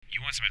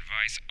want some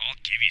advice, I'll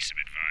give you some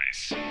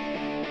advice.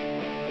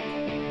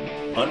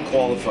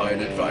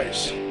 Unqualified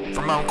advice.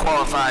 From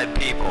unqualified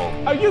people.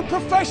 Are you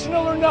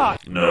professional or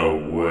not? No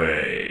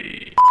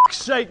way. For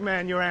sake,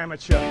 man, you're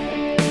amateur.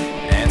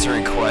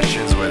 Answering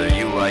questions whether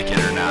you like it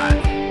or not.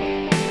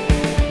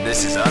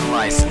 This is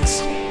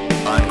unlicensed,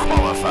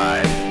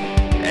 unqualified,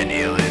 and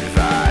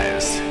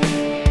ill-advised.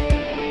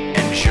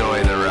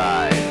 Enjoy the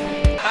ride.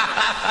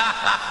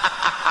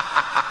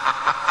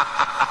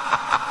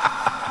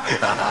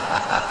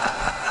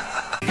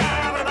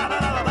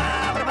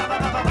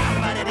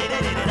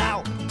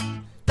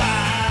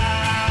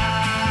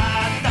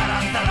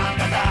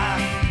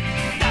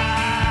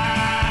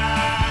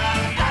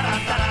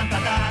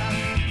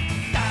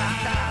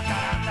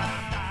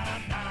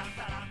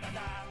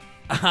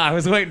 I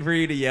was waiting for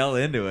you to yell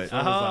into it.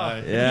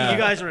 Yeah. You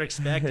guys were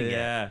expecting it.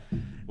 Yeah.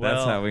 Well,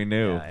 That's how we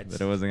knew yeah,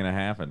 that it wasn't going to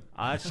happen.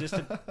 It's just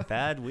a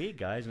bad week,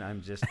 guys, and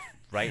I'm just,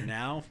 right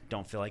now,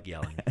 don't feel like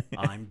yelling.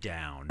 I'm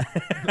down.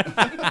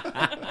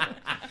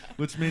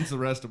 Which means the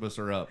rest of us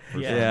are up. For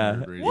Yeah. some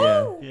weird reason.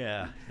 Yeah.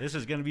 Yeah, this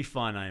is going to be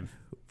fun. I'm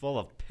full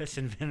of piss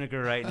and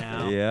vinegar right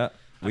now. Yeah.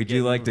 We do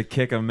getting- like to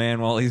kick a man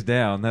while he's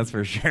down, that's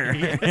for sure. All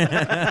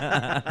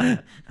right,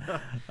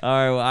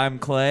 well, I'm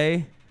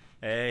Clay.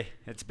 Hey,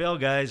 it's Bill,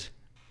 guys.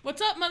 What's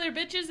up, mother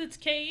bitches? It's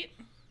Kate.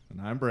 And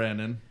I'm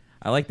Brandon.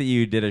 I like that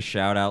you did a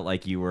shout out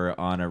like you were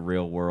on a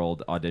real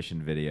world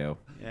audition video.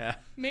 Yeah.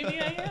 Maybe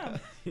I am.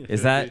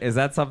 Is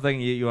that something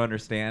you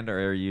understand,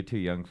 or are you too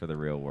young for the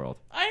real world?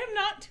 I am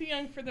not too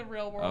young for the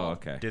real world. Oh,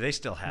 okay. Do they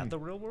still have the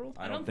real world?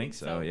 I don't think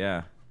so.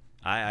 Yeah.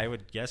 I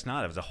would guess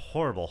not. It was a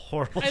horrible,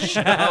 horrible I think,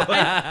 show.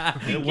 I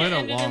think It went a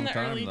ended long in the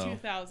time, early though.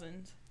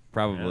 2000s.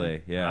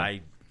 Probably. Yeah.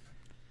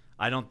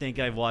 I don't think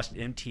I've watched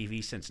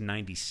MTV since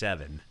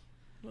 '97.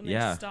 When they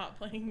Yeah. stopped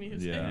playing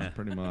music. Yeah,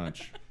 pretty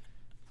much.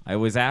 I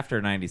was after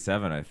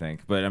 97, I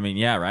think. But I mean,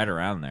 yeah, right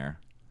around there.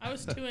 I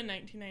was 2 in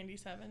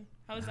 1997.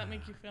 How does that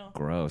make you feel?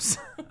 Gross.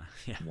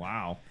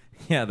 Wow.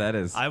 Yeah, that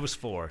is. I was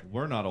 4.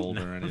 We're not old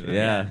or anything.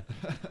 Yeah.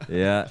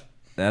 Yeah.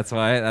 That's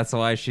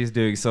why she's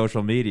doing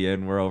social media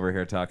and we're over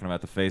here talking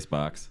about the face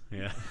box.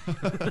 Yeah.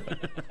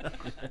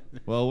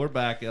 Well, we're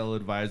back, L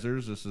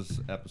Advisors. This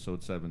is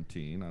episode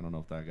 17. I don't know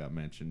if that got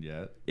mentioned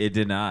yet. It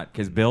did not,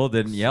 because Bill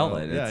didn't yell So,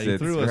 it. yeah, It's, he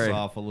it's threw us very-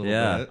 off a little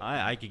yeah. bit.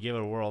 I could give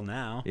it a whirl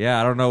now.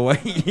 Yeah, I don't know what.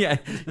 Yeah,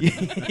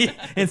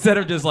 instead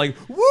of just like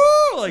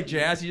woo, like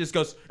jazz, he just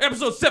goes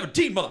episode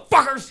 17,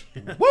 motherfuckers.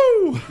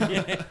 Woo,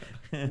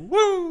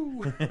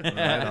 woo.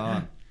 Right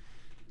on.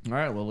 All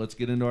right, well, let's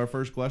get into our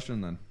first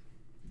question then.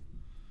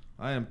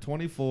 I am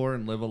 24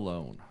 and live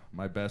alone.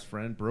 My best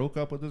friend broke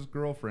up with his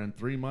girlfriend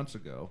 3 months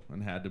ago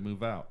and had to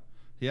move out.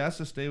 He asked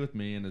to stay with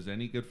me, and as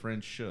any good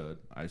friend should,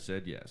 I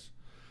said yes.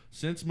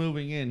 Since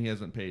moving in, he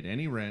hasn't paid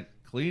any rent,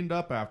 cleaned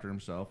up after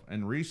himself,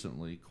 and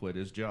recently quit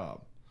his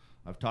job.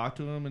 I've talked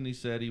to him, and he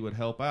said he would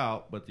help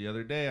out, but the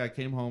other day I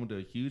came home to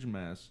a huge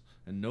mess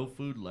and no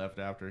food left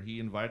after he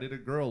invited a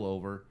girl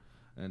over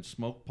and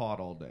smoked pot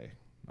all day.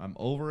 I'm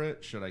over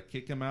it. Should I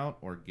kick him out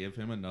or give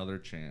him another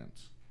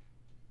chance?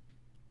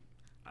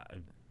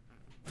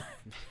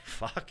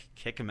 Fuck,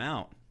 kick him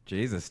out.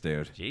 Jesus,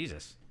 dude.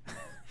 Jesus.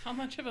 How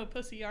much of a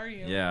pussy are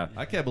you? Yeah,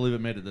 I can't believe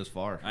it made it this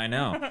far. I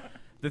know.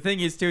 The thing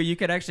is, too, you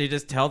could actually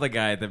just tell the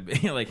guy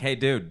that, like, hey,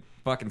 dude,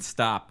 fucking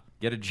stop,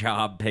 get a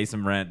job, pay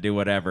some rent, do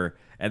whatever,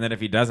 and then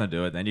if he doesn't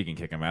do it, then you can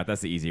kick him out.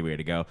 That's the easy way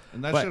to go.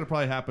 And that But- should have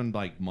probably happened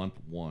like month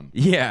 1.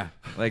 Yeah,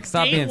 like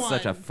stop Day being one.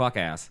 such a fuck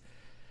ass.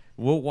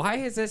 Well, why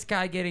is this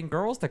guy getting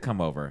girls to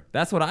come over?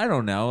 That's what I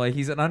don't know. Like,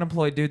 he's an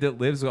unemployed dude that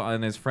lives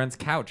on his friend's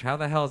couch. How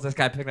the hell is this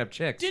guy picking up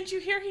chicks? Didn't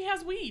you hear he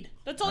has weed?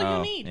 That's all Oh,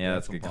 you need. yeah,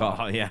 that's a good That's a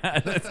call. Yeah,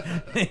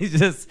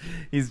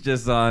 he's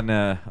just on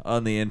the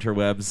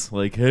interwebs,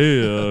 like,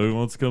 hey, who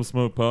wants to come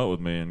smoke pot with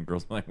me? And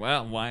girls are like,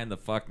 well, why in the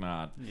fuck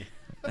not?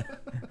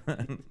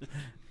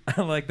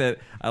 I like that.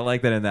 I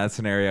like that in that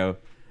scenario.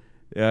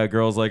 Yeah,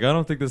 girl's like, I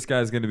don't think this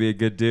guy's going to be a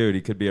good dude.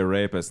 He could be a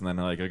rapist. And then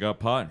like, I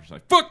got pot. And she's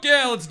like, fuck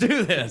yeah, let's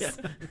do this.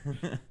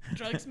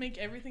 Drugs make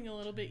everything a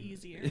little bit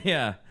easier.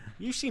 Yeah.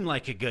 You seem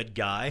like a good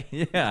guy.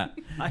 Yeah.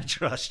 I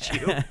trust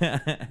you.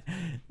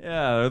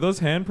 Yeah, are those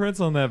handprints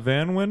on that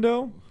van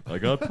window? I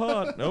got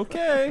pot.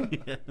 Okay.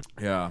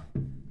 Yeah.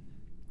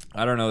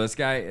 I don't know. This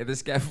guy,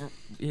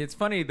 it's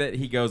funny that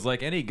he goes,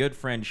 like any good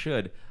friend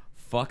should,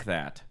 fuck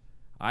that.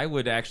 I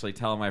would actually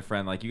tell my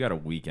friend, like, you got a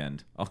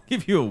weekend. I'll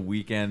give you a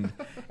weekend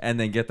and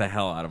then get the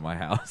hell out of my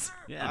house.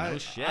 Yeah, no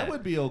shit. I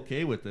would be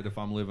okay with it if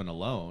I'm living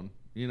alone.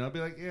 You know, I'd be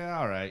like, yeah,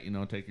 all right,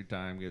 take your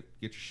time, get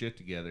your shit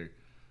together.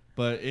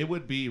 But it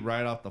would be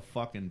right off the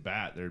fucking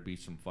bat, there'd be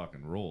some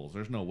fucking rules.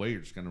 There's no way you're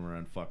just going to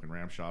run fucking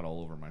ramshot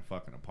all over my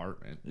fucking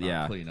apartment. Not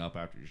Yeah. clean up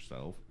after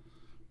yourself.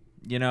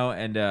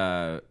 And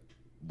I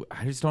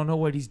just don't know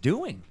what he's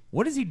doing.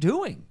 What is he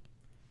doing?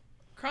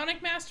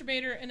 Chronic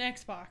masturbator and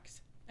Xbox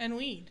and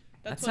weed.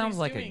 That's That what sounds he's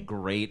like doing.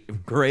 a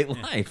great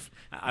life.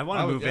 I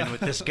want to move in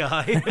with this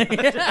guy.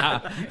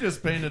 Yeah. You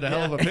just painted a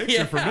hell of a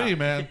picture for me,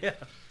 man. Yeah.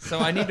 So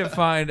I need to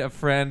find a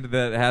friend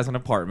that has an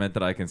apartment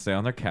that I can stay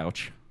on their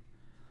couch.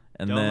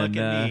 And Don't then, look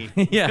at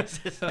me. yeah.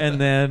 And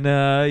then,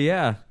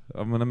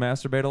 I'm gonna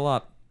masturbate a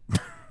lot.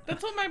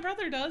 That's what my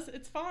brother does.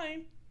 It's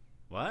fine.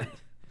 What?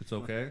 It's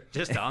okay.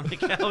 Just on the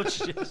couch?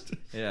 Just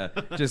Yeah,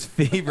 just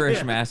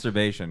feverish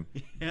masturbation.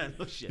 yeah,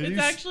 no shit. It's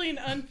actually an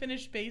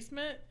unfinished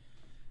basement.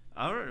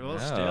 All right, well, Oh.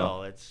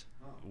 still, it's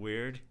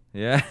weird.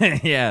 Yeah,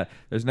 yeah.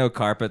 There's no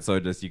carpet, so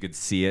just you could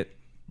see it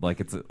like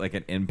it's like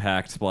an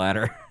impact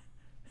splatter.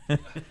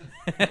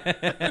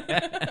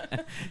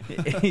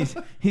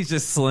 he's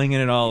just slinging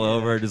it all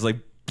over, just like.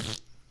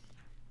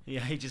 Yeah,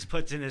 he just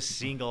puts in a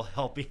single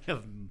helping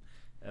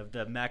of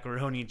the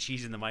macaroni and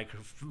cheese in the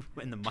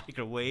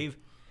microwave.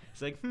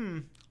 It's like,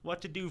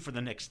 what to do for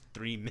the next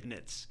 3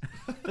 minutes?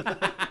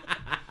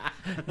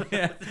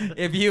 Yeah.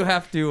 If you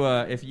have to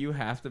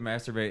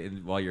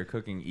masturbate while you're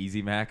cooking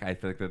Easy Mac, I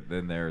think that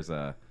then there's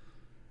a.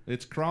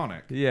 It's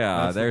chronic.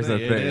 Yeah, That's the there's a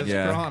thing. thing. It is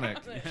Yeah. chronic.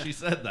 She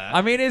said that.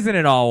 I mean, isn't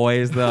it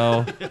always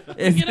though? You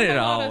Isn't get him it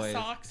a lot always?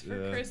 of socks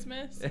for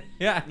Christmas.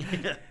 Yeah.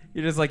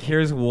 You're just like,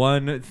 here's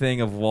one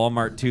thing of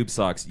Walmart tube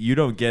socks. You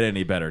don't get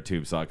any better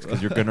tube socks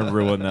because you're gonna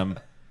ruin them.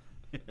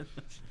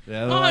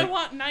 Yeah, Oh, they're I like,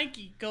 want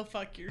Nike. Go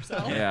fuck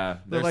yourself. Yeah.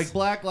 they're like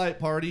blacklight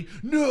party.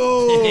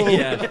 No.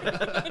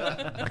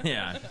 Yeah.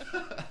 Yeah.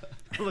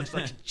 It looks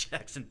like a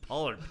Jackson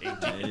Pollard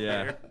painting.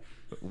 Yeah. Here.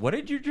 What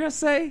did you just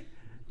say?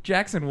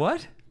 Jackson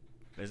what?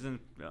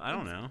 Isn't I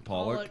don't know.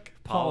 Pollock.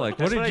 Pollock.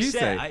 That's What did I you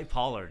said. say?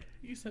 Pollard.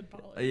 You said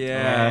Pollock.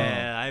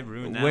 Yeah. I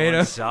ruined that Way one.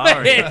 to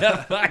Sorry. way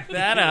to fuck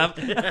that up.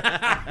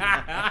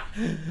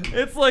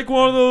 It's like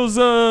one of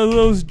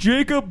those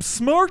Jacob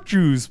Smart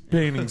Jews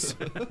paintings.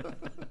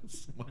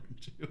 Smart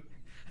Jew.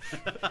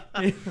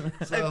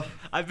 So,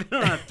 I've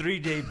been on a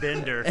 3-day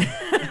bender.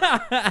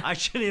 I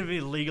shouldn't have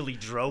illegally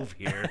drove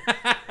here.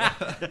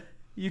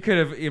 You could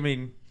have. I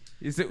mean,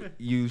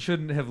 you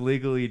shouldn't have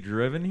legally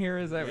driven here?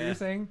 Is that what Yeah. you're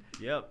saying?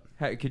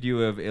 Yep, Could you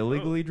have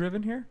illegally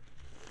driven here?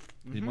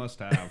 he must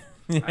have.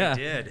 Yeah. I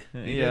did.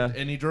 He Yeah. did,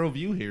 and he drove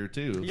you here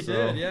too. You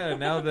so did, yeah.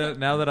 Now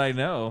that I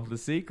know the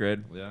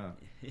secret, yeah.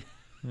 you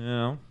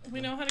know, We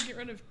know how to get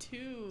rid of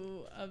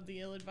 2 of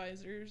the ill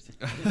advisors.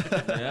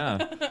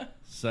 yeah,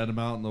 Set them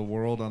out in the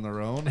world on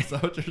their own. Is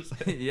that what you're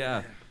saying?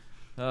 yeah.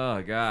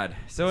 Oh God.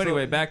 So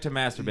anyway, back to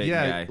masturbating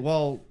Yeah. guy.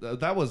 Well,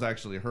 that was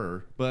actually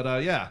her,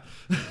 but yeah.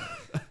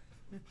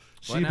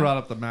 She What now? brought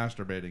up the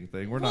masturbating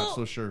thing. We're not Well,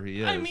 so sure he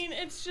is. I mean,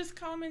 it's just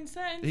common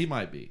sense. he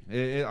might be.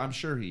 I'm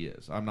sure he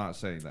is. I'm not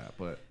saying that,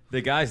 but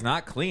The guy's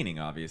not cleaning,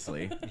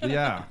 obviously.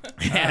 yeah,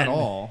 not at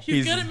all.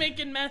 He's he's- good at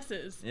making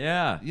messes.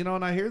 Yeah. You know,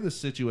 and I hear this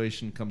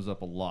situation comes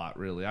up a lot,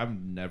 really. I've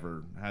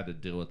never had to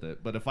deal with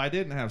it. But if I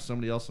didn't have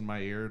somebody else in my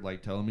ear,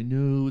 like telling me,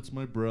 no, it's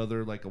my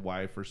brother, like a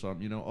wife or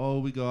something, you know, oh,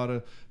 we got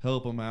to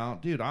help him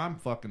out. Dude, I'm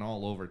fucking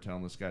all over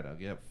telling this guy to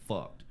get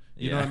fucked.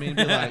 You know what I mean?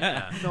 Be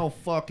like, no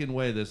fucking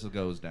way this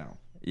goes down.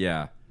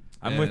 Yeah.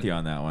 I'm And- with you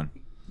on that one.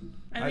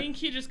 I think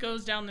he just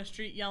goes down the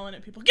street yelling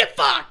at people, get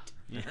fucked!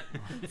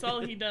 That's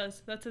all he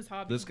does. That's his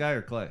hobby. This guy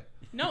or Clay?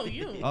 No,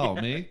 you. Oh,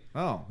 me?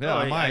 Oh, yeah,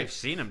 I might. I've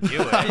seen him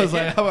do it. I was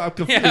like, I'm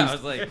confused. Yeah, I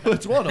was like-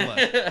 Which one of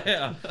us?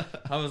 Yeah.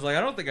 I was like, I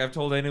don't think I've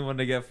told anyone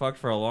to get fucked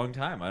for a long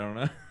time. I don't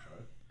know.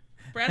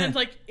 Brandon's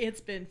like,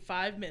 it's been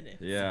 5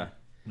 minutes. Yeah.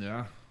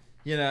 Yeah.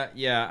 You know,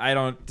 yeah, I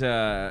don't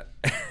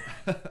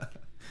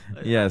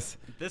Yes.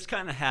 This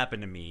kind of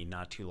happened to me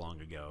not too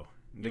long ago.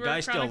 The You were guy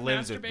a still chronic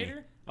lives with me.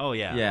 masturbator? Oh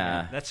yeah,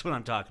 Yeah. That's what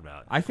I'm talking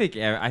about. I think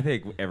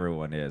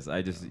everyone is.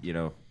 I just, you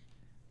know,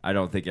 I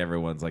don't think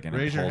everyone's like an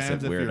Raise your impulsive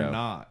hands if weirdo. you're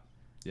not.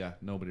 Yeah,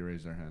 nobody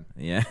raised their hand.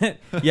 Yeah.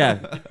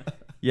 Yeah.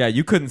 Yeah,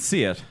 you couldn't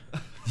see it.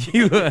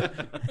 You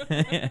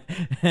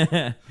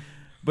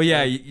But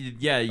yeah, you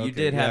Okay,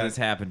 did have yeah. this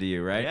happen to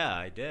you, right? Yeah,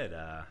 I did.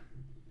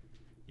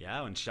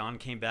 Yeah, when Sean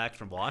came back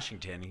from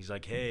Washington, he's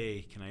like,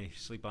 "Hey, can I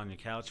sleep on your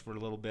couch for a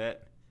little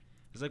bit?" I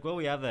was like, "Well,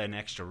 we have an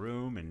extra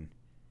room, and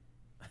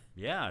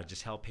yeah,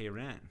 just help pay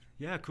rent."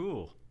 Yeah,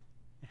 cool.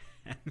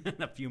 And then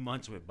a few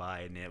months went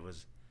by, and it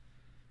was,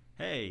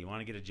 "Hey, you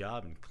want to get a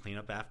job and clean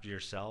up after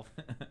yourself?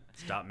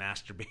 Stop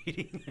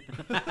masturbating."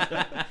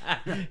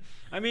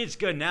 I mean, it's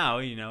good now.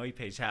 You know, he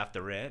pays half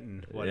the rent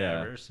and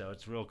whatever, so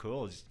it's real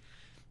cool. It's,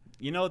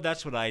 you know,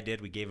 that's what I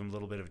did. We gave him a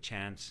little bit of a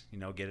chance, you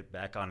know, get it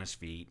back on his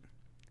feet.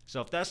 So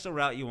if that's the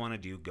route you want to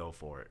do, go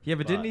for it. Yeah,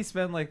 but didn't he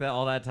spend like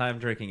all that time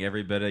drinking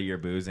every bit of your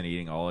booze and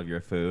eating all of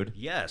your food?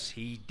 Yes,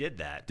 he did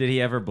that. Did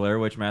he ever Blair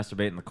Witch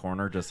masturbate in the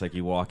corner, just like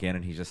you walk in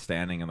and he's just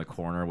standing in the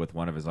corner with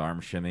one of his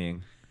arms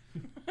shimmying?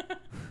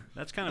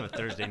 That's kind of a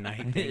Thursday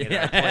night thing at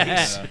Yeah. our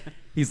place.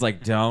 He's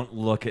like, don't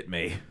look at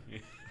me.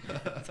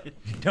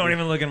 Don't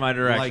even look in my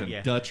direction. Like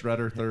Yeah. Dutch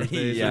Rudder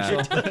Thursdays. Yeah.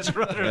 Or something. That's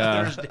right,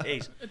 Yeah.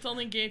 Thursdays. It's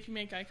only gay if you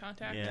make eye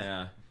contact. Yeah.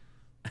 Yeah.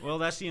 Well,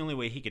 that's the only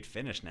way he could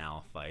finish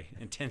now, if I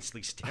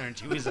intensely stare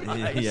into his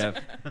eyes.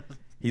 Yeah.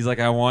 He's like,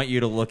 I want you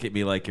to look at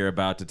me like you're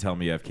about to tell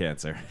me you have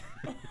cancer.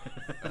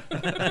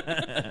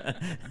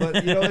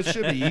 But, you know, it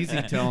should be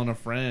easy telling a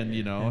friend,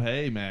 you know,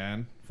 hey,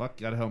 man, fuck,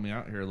 you got to help me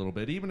out here a little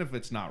bit. Even if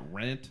it's not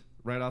rent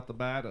right off the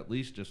bat, at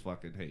least just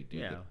fucking, hey,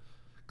 dude, Yeah.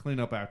 clean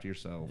up after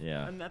yourself.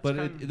 Yeah. And that's But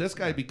kind of- this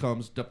guy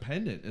becomes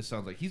dependent. It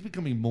sounds like he's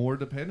becoming more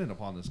dependent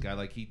upon this guy.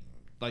 Like he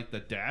like the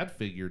dad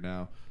figure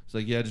now. It's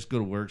like, yeah, just go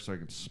to work so I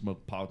can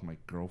smoke pot with my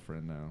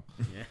girlfriend now.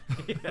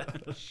 Yeah.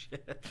 Oh,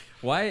 shit.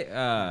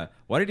 Why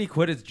did he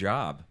quit his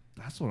job?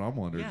 That's what I'm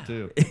wondering Yeah.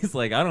 too. He's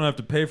like, I don't have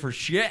to pay for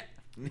shit.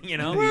 You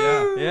know?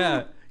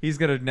 Yeah. He's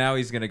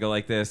gonna go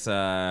like this.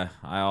 I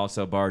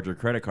also borrowed your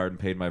credit card and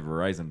paid my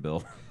Verizon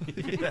bill.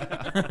 You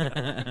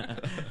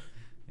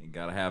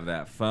gotta have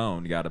that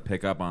phone. You gotta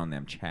pick up on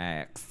them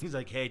checks. He's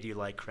like, hey, do you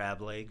like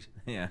crab legs?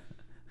 Yeah.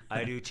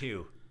 I do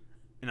too.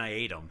 And I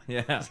ate them.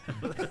 Yeah.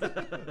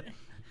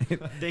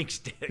 Thanks,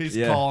 Dick. He's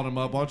Yeah. calling him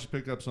up. Why don't you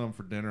pick up something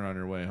for dinner on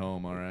your way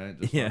home? All right.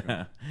 Just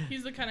Yeah.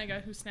 He's the kind of guy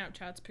who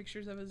Snapchats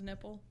pictures of his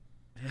nipple.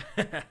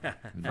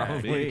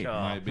 Might be.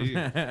 Might be.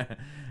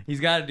 He's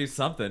got to do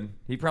something.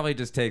 He probably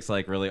just takes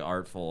like really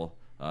artful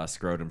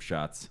scrotum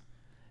shots.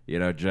 You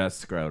know, just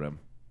scrotum.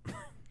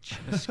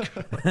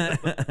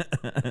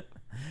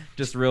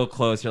 Just real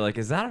close. You're like,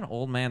 is that an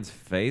old man's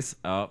face?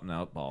 Oh,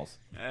 no, balls.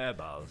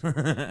 Balls.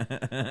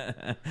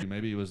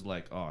 Maybe he was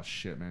like, oh,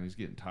 shit, man, he's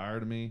getting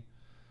tired of me.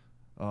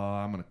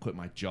 I'm going to quit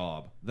my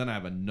job. Then I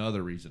have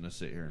another reason to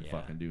sit here and Yeah.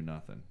 fucking do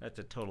nothing. That's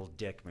a total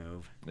dick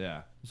move.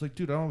 Yeah. It's like,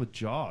 dude, I don't have a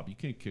job. You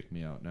can't kick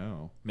me out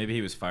now. Maybe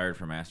he was fired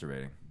for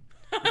masturbating.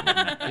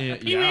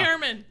 Pee Wee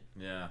Herman.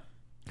 Yeah.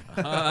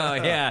 Oh,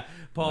 yeah.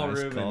 Paul Nice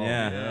Rubin. call,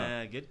 Yeah.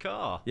 Yeah, good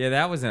call. Yeah,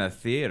 that was in a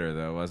theater,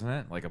 though, wasn't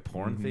it? Like a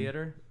porn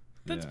theater?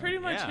 That's Yeah. pretty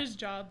much Yeah. his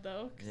job,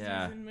 though, because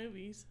Yeah. he's in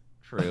movies.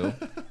 True.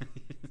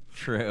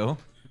 True.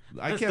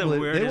 I That's can't the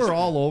believe they weirdest- were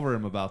all over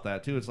him about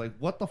that too. It's like,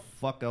 what the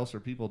fuck else are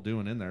people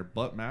doing in there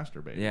but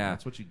masturbating? Yeah.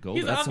 That's what you go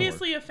He's there for.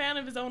 obviously a fan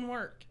of his own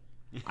work.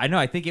 I know.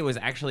 I think it was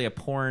actually a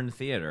porn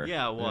theater.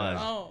 Yeah, it was.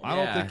 Oh. I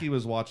don't Yeah. think he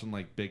was watching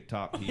like Big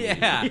Top TV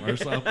Yeah. or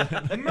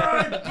something.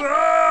 My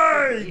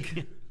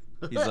bike!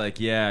 He's like,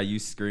 yeah, you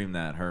scream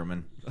that,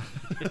 Herman.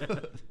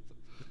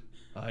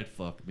 I'd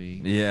fuck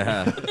me.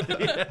 Yeah.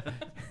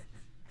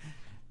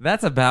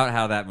 That's about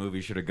how that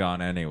movie should have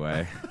gone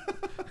anyway.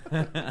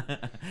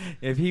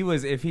 If he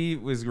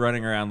was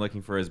running around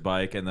looking for his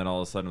bike and then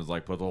all of a sudden was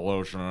like, put the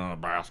lotion in a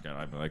basket,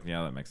 I'd be like,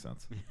 yeah, that makes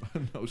sense.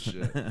 No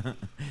shit. That's what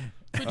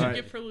you Alright.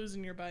 get for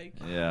losing your bike.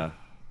 Yeah.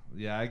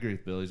 Yeah, I agree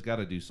with Bill. He's got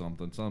to do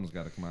something. Something's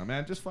got to come out.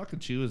 Man, just fucking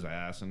chew his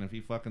ass. And if he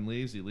fucking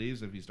leaves, he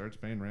leaves. If he starts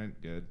paying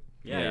rent, good.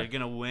 Yeah, Yeah. you're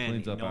gonna win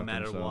Cleans up no after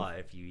matter himself. what.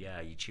 If you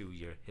chew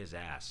his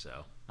ass.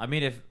 So I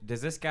mean,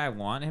 does this guy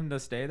want him to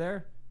stay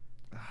there?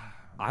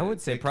 I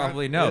would say It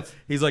probably kind- no. it's-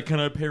 He's like, can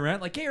I pay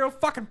rent? Like, get your own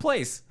fucking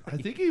place. I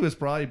think he was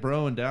probably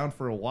broing down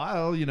for a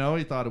while. You know,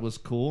 he thought it was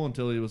cool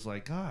until he was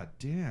like, God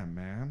damn,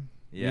 man.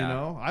 Yeah. You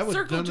know, I would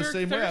have Circle done the Jerk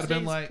same way. I'd have been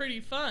Thursday's like, pretty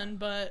fun,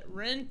 but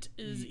rent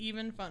is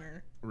even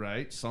funner.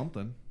 right,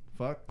 something.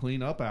 Fuck,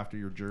 clean up after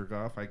your jerk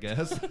off, I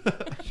guess.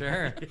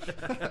 Sure.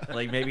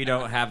 Like maybe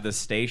don't have the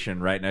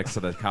station right next to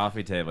the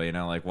coffee table. You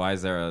know, like why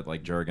is there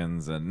like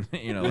Jergens and the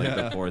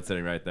Yeah. Ford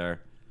sitting right there?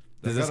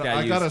 Does I this got guy a-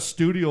 I use? got a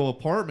studio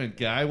apartment,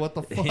 guy. What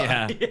the fuck?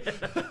 Yeah.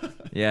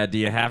 Yeah. Do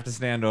you have to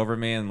stand over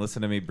me and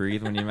listen to me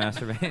breathe when you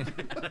masturbate?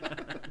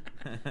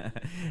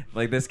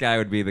 Like this guy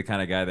would be the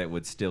kind of guy that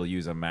would still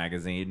use a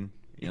magazine.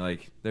 You know,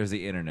 like there's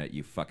the internet,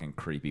 you fucking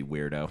creepy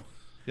weirdo.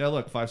 Yeah,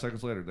 look, 5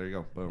 seconds later, there you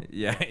go. Boom.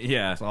 Yeah.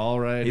 Yeah. It's all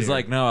right. He's here.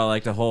 like, no, I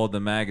like to hold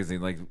the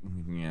magazine. Like,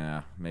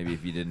 yeah, maybe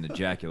if you didn't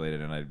ejaculate it,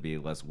 and I'd be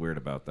less weird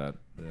about that.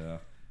 Yeah.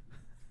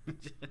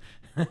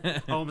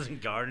 Homes and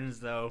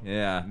Gardens, though.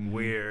 Yeah.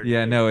 Weird.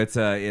 Yeah, no, it's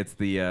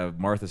the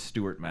Martha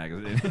Stewart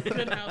magazine.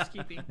 Good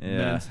housekeeping. Yeah.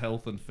 Men's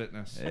health and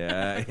fitness.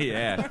 Yeah,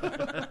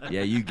 yeah.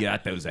 Yeah, you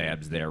got those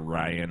abs there,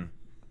 Ryan.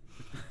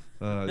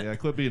 Yeah,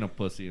 quit being a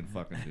pussy and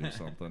fucking do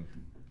something.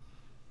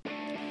 Do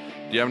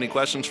you have any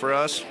questions for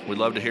us? We'd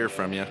love to hear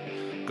from you.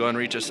 Go and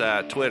reach us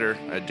at Twitter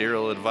at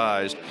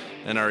DearIllAdvised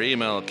and our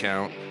email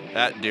account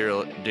at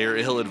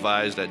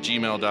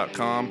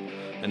dearilladvised@gmail.com.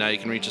 And now you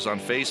can reach us on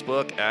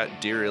Facebook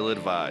at Dear Ill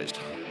Advised.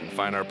 And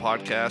find our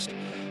podcast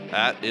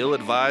at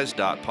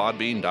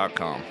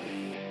illadvised.podbean.com.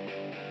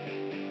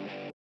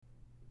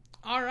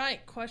 All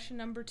right, question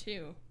number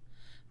 2.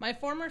 My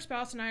former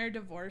spouse and I are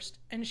divorced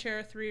and share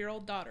a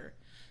 3-year-old daughter.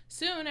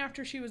 Soon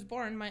after she was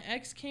born, my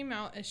ex came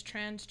out as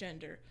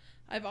transgender.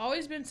 I've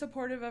always been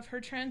supportive of her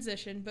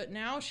transition, but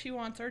now she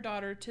wants our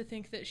daughter to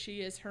think that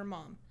she is her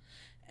mom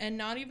and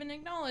not even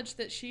acknowledge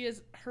that she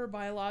is her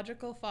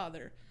biological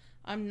father.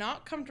 I'm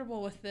not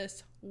comfortable with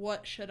this.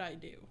 What should I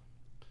do?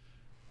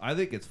 I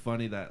think it's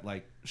funny that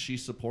like she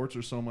supports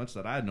her so much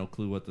that I had no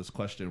clue what this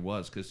question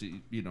was because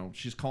you know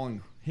she's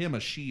calling him a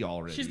she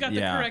already. She's got the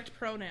Yeah. correct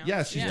pronouns.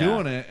 Yeah, she's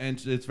doing it,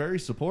 and it's very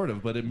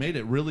supportive, but it made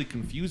it really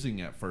confusing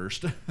at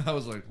first. I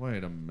was like,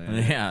 wait a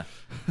minute. Yeah.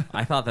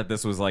 I thought that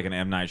this was like an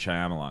M. Night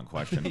Shyamalan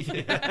question.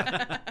 It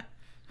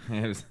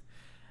was,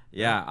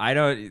 yeah, I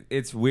don't.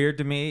 It's weird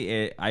to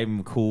me.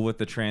 I'm cool with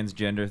the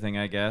transgender thing,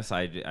 I guess.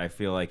 I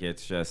feel like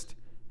it's just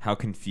how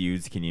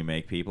confused can you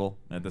make people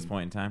at this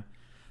point in time?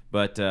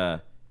 But,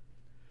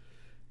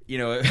 you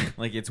know,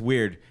 like it's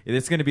weird.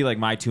 It's going to be like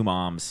My Two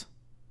Moms,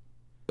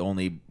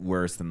 only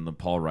worse than the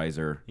Paul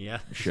Reiser Yeah.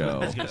 show.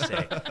 I was gonna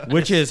say.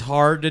 Which is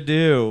hard to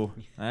do.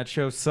 That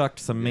show sucked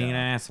some mean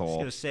I was asshole.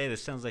 gonna say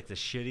this sounds like the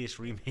shittiest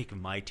remake of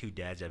My Two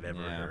Dads I've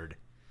ever Yeah. heard.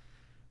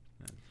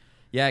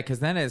 Yeah, because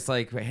then it's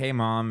like, hey,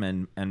 mom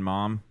and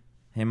mom.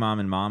 Hey, mom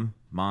and mom.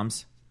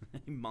 Moms.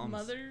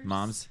 Mothers.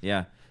 Moms.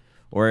 Yeah.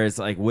 Or it's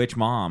like, which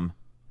mom?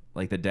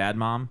 Like the dad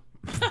mom?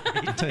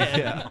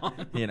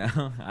 You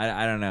know?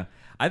 I don't know.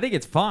 I think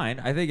it's fine.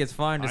 I think it's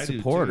fine to I do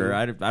support too. her.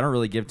 I don't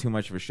really give too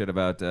much of a shit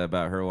about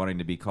her wanting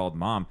to be called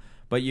mom.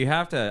 But you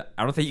have to,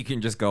 I don't think you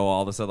can just go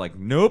all of a sudden like,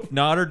 nope,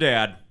 not her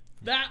dad.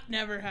 That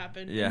never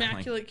happened. Yeah,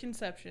 Immaculate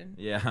conception.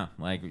 Yeah,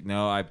 like,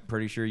 no, I'm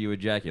pretty sure you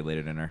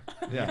ejaculated in her.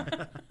 Yeah.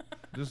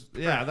 That's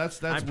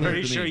I'm weird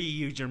pretty to sure me.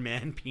 you used your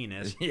man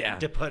penis Yeah.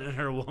 to put in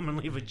her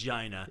womanly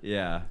vagina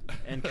Yeah.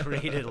 and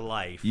created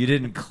life. You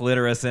didn't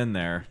clitoris in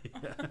there.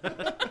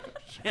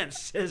 Can't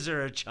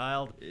scissor a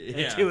child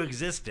Yeah. into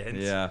existence.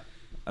 Yeah.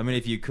 I mean,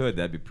 if you could,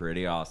 that'd be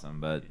pretty awesome,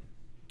 but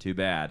too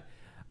bad.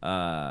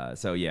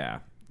 So, yeah.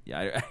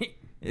 Yeah,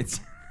 it's...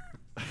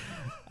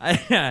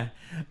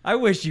 I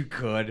wish you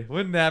could.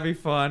 Wouldn't that be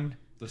fun?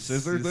 The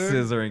scissor thing?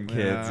 Scissoring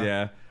kids,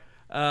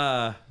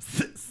 Yeah.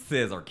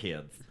 Scissor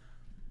kids.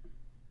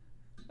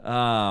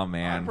 Oh,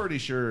 man. I'm pretty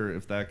sure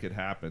if that could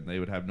happen, they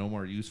would have no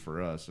more use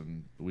for us,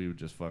 and we would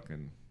just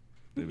fucking,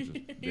 they would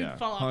just You'd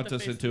fall off hunt the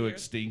us face of into the earth.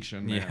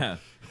 extinction. Yeah.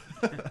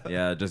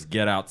 Yeah, just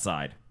get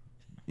outside.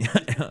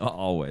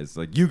 Always.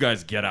 Like, you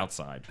guys get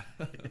outside.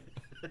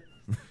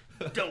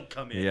 Don't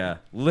come in. Yeah.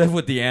 Live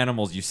with the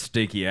animals, you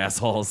stinky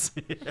assholes.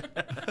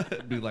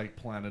 It'd be like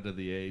Planet of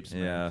the Apes.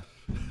 man.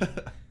 Yeah.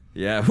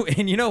 Yeah.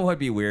 And you know what'd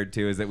be weird,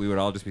 too, is that we would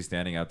all just be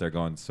standing out there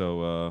going,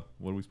 so,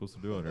 what are we supposed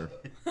to do out here?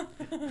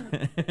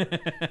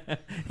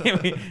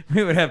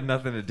 we would have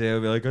nothing to do.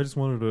 We'd be like, I just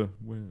wanted to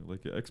win,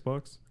 like,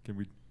 Xbox. Can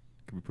we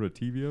put a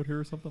TV out here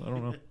or something? I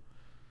don't know.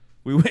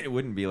 It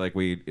wouldn't be like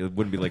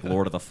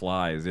Lord of the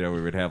Flies, you know.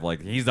 We would have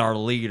like, he's our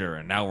leader,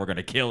 and now we're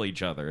gonna kill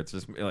each other. It's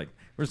just like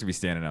we're just gonna be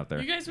standing out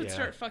there. You guys would Yeah.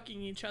 start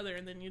fucking each other,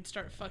 and then you'd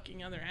start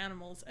fucking other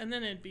animals, and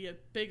then it'd be a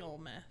big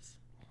old mess.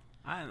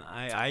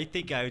 I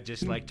think I would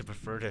just like to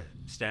prefer to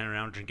stand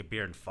around, drink a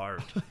beer, and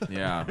fart.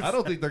 Yeah, I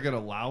don't think they're gonna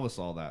allow us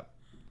all that.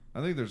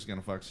 I think they're just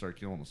gonna fucking start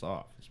killing us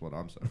off. Is what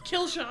I'm saying.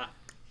 Kill shot.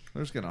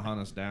 They're just gonna hunt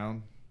us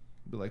down.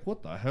 Be like,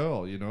 what the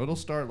hell? You know, it'll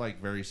start like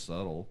very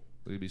subtle.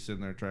 They'd be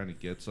sitting there trying to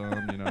get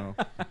some, you know.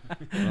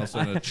 And all of a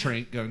sudden, a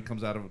trank dart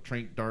comes out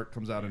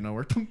of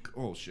nowhere. Tunk.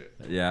 Oh shit!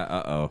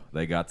 yeah.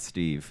 They got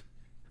Steve.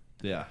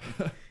 Yeah.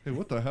 Hey,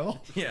 what the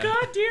hell? Yeah,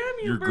 God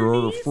damn you,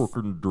 Bernice.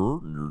 fucking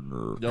dirt in your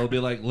nerve. They'll be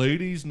like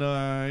ladies'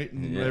 night,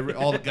 and Yeah.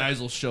 all the guys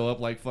will show up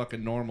like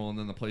fucking normal, and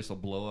then the place will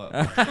blow up.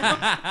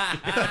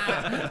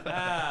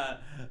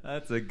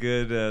 That's a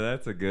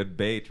good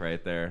bait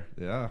right there.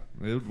 Yeah,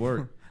 it would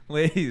work.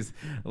 Ladies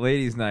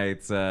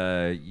nights.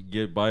 You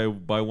get buy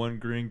one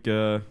drink,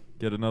 get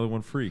another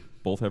one free.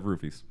 Both have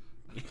roofies.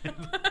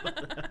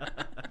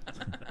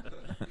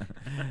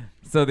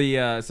 So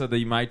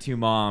the my two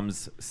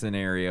moms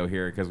scenario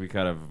here, because we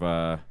kind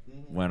of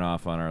went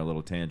off on our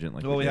little tangent.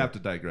 Like Well, we did. have to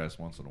digress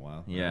once in a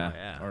while. Yeah.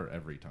 Yeah. Or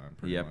every time,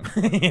 pretty Yep.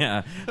 much.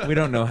 Yeah. We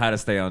don't know how to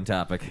stay on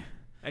topic.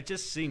 It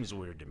just seems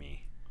weird to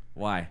me.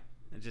 Why?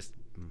 It just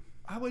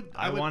I would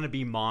want to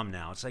be mom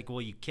now. It's like,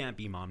 well, you can't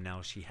be mom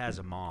now. She has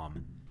a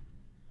mom.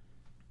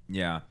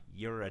 Yeah.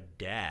 You're a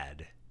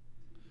dad.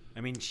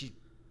 I mean,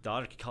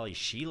 daughter could call you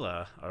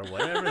Sheila or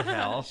whatever the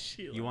hell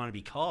Sheila. you want to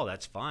be called.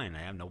 That's fine.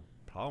 I have no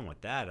problem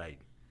with that.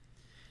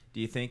 Do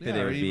you think Yeah, that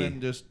it or would even be?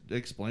 just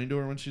explain to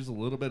her when she's a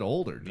little bit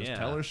older. Just Yeah.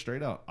 tell her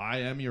straight out, I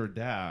am your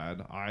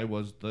dad. I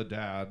was the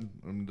dad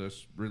in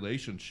this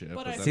relationship.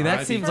 But I See,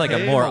 that seems like a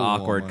became more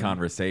awkward woman."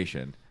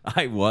 conversation.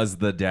 I was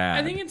the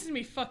dad. I think it's gonna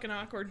be fucking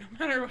awkward no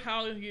matter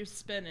how you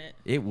spin it.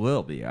 It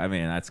will be. I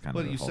mean, that's kind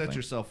of But the you whole set thing.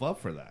 yourself up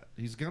for that.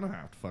 He's going to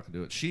have to fucking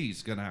do it.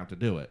 She's going to have to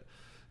do it.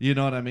 You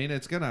know what I mean?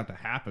 It's going to have to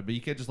happen. But you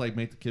can't just like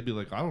make the kid be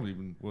like, I don't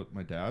even,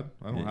 my dad?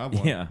 I don't have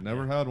one. Yeah.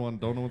 Never had one.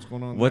 Don't know what's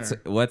going on What's there.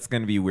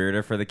 going to be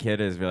weirder for the kid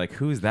is be like,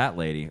 who's that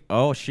lady?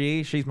 Oh,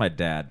 she's my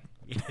dad.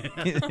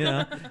 You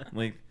know?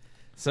 Like,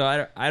 so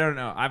I don't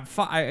know. I'm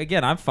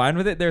fine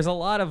with it. There's a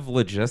lot of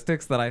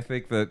logistics that I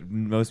think that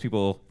most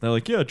people, they're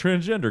like, yeah,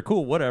 transgender,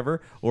 cool,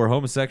 whatever, or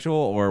homosexual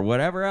or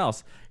whatever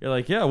else. You're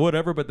like, yeah,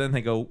 whatever, but then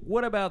they go,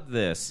 what about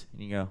this?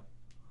 And you go,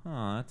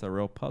 oh, that's a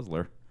real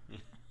puzzler.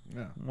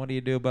 Yeah. What do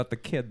you do about the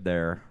kid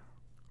there?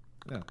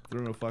 Yeah.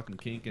 Threw a fucking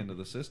kink into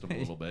the system a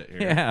little bit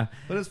here. Yeah.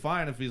 But it's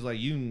fine if he's like,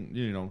 you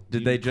know, Did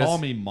you they call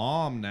just- me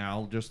mom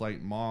now, just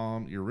like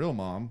mom, your real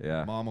mom,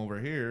 Yeah. mom over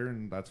here,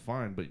 and that's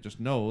fine. But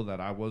just know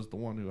that I was the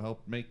one who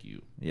helped make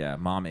you. Yeah,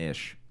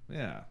 mom-ish.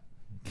 Yeah.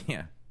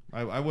 Yeah.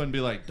 I wouldn't be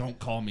like, don't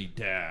call me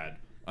dad.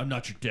 I'm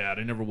not your dad.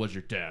 I never was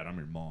your dad. I'm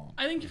your mom.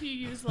 I think if you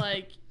use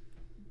like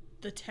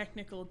the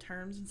technical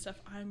terms and stuff,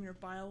 I'm your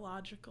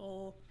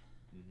biological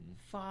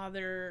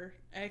father,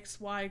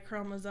 XY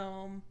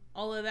chromosome,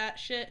 all of that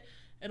shit,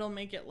 it'll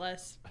make it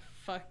less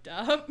fucked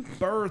up.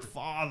 Birth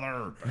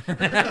father.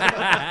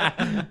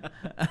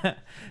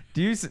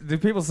 Do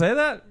people say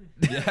that?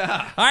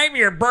 Yeah. I'm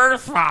your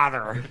birth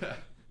father.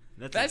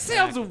 That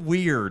sounds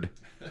weird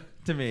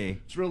to me.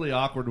 It's really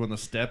awkward when the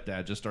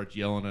stepdad just starts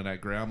yelling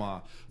at grandma,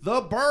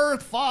 the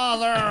birth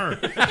father.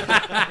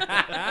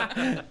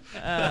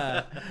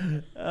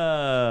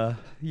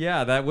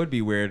 Yeah, that would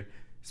be weird.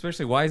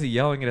 Especially, why is he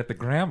yelling it at the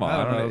grandma?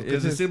 I don't know, It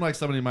because it just- seemed like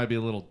somebody might be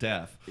a little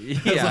deaf. Yeah.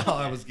 That's all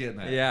I was getting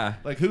at. Yeah.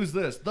 Like, who's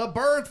this? The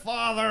birth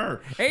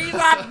father! He's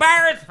a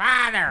birth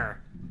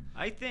father.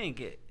 I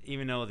think,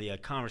 even though the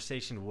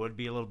conversation would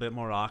be a little bit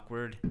more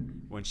awkward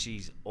when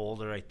she's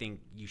older, I think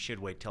you should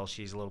wait till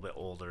she's a little bit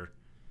older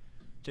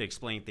to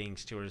explain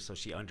things to her so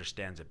she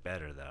understands it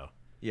better, though.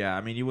 Yeah,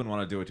 I mean, you wouldn't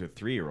want to do it to a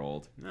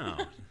 3-year-old. No.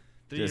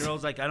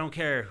 3-year-old's like, I don't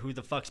care who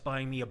the fuck's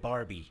buying me a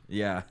Barbie.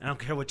 Yeah. I don't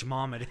care which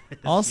mom it is.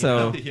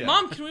 Also, Yeah.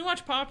 Mom, can we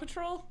watch Paw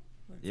Patrol?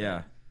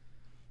 yeah.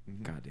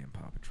 Goddamn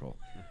Paw Patrol.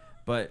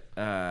 But,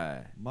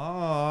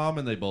 Mom,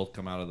 and they both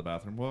come out of the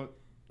bathroom. What?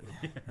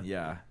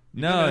 yeah.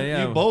 No,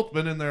 yeah. You've both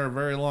been in there a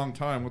very long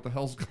time. What the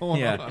hell's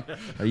going Yeah. on?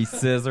 Are you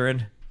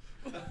scissoring?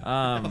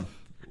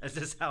 Is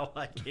this how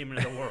I came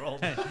into the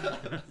world?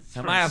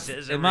 Am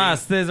I a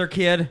scissor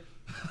kid?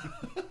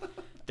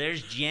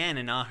 There's Jan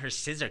and all her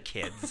scissor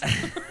kids.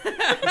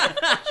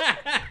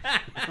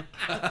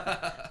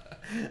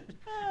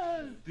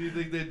 Do you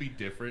think they'd be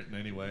different in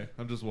any way?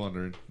 I'm just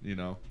wondering, you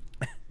know.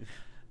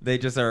 They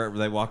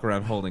walk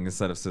around holding a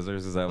set of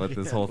scissors. Is that what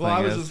this whole thing Well,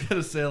 I was is? just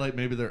going to say, like,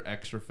 maybe they're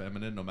extra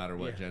feminine no matter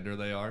what gender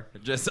they are.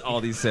 Just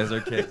all these scissor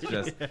kids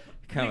just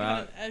come They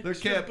out. got an They're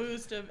extra kept-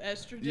 boost of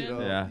estrogen. You know,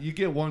 Yeah. you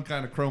get one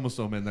kind of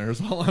chromosome in there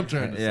is all I'm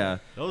trying to say. Yeah.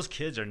 Those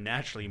kids are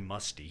naturally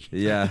musty.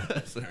 Yeah.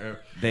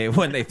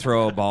 When they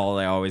throw a ball,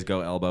 they always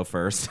go elbow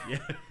first.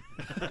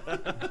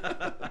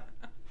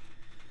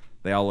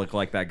 They all look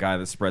like that guy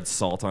that spreads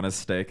salt on his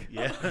steak.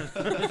 Yeah.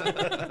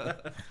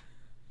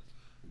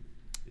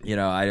 You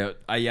know,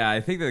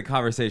 I think that the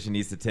conversation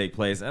needs to take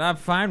place, and I'm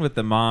fine with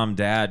the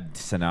mom-dad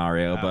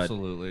scenario, but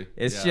Absolutely.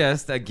 it's Yeah.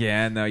 just,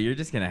 again, though, you're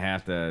just gonna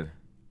have to,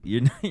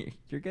 you're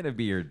gonna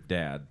be your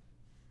dad,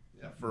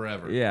 Yeah,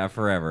 forever. yeah,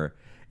 forever.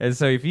 And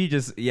so if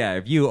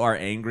you are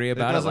angry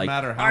about it, doesn't like,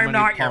 matter how I'm many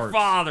not your parts."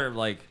 father,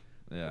 like,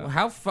 Yeah. well,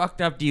 how fucked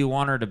up do you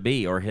want her to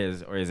be, or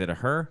is it a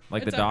her,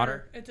 like It's the a daughter?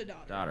 her. It's a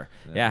daughter. Daughter.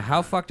 Yeah,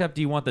 how fucked up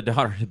do you want the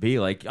daughter to be?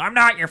 Like, I'm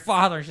not your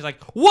father. And she's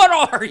like, what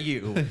are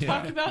you?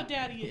 Talk about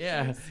daddy issues.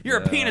 Yeah, you're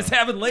a Yeah. penis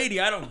having lady.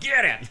 I don't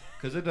get it.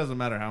 Because it doesn't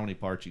matter how many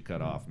parts you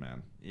cut off,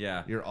 man.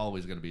 Yeah, You're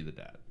always going to be the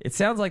dad. it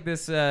sounds like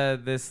this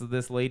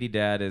lady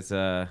dad is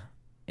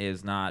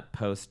not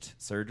post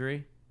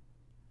surgery,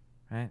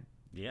 right?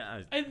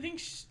 Yeah. I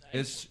think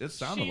It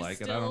sounded she's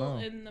like it. I still don't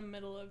know. in the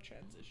middle of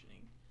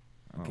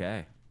transitioning.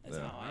 Okay, That's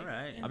how I All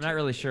right. I'm not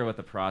really sure what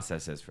the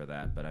process is for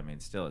that, but I mean,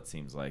 still, it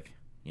seems like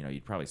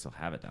you'd probably still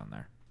have it down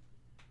there,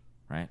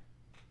 right?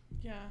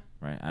 Yeah.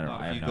 Right? I don't know. I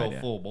If have you no go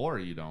idea. full bore,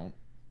 you don't.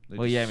 They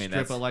Well, just yeah, I mean,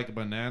 strip that's- it like a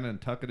banana and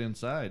tuck it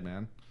inside,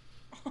 man.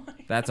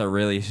 That's a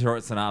really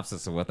short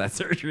synopsis of what that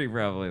surgery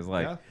probably is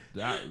like.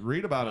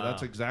 Read about it. Wow.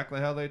 That's exactly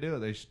how they do it.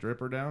 They strip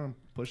her down and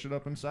push it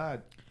up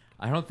inside.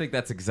 I don't think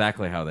that's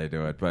exactly how they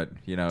do it, but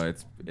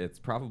it's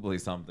probably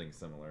something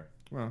similar.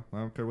 Well, I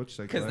don't care what you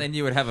say. Because Clay. then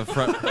you would have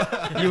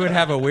you would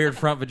have a weird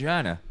front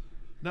vagina.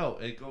 No,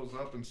 it goes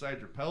up inside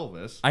your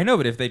pelvis. I know,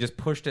 but if they just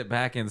pushed it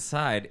back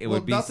inside, it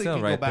would be nothing still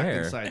can right go back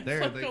there. inside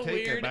there. It's They like a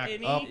take it weird back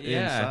innie. up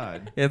Yeah,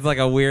 inside. it's like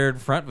a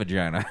weird front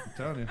vagina. I'm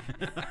telling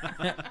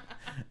you.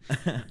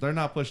 They're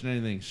not pushing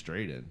anything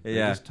straight in. They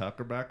Yeah. just tuck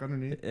her back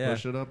underneath, Yeah.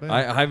 push it up in.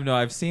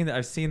 I've seen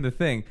the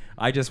thing.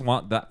 I just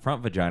want that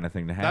front vagina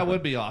thing to happen. that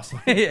would be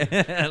awesome.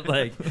 Yeah,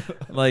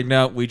 like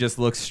no, we just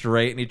look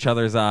straight in each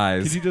other's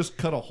eyes. Could you just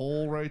cut a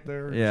hole right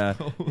there? Yeah,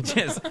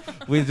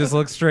 we just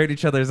look straight in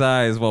each other's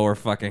eyes while we're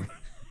fucking.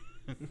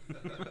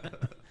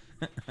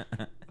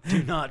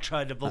 Do not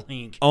try to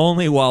blink.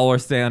 Only while we're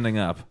standing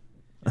up.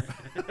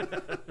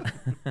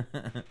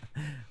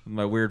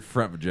 My weird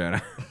front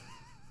vagina.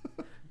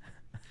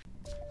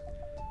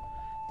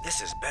 This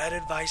is bad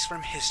advice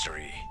from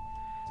history.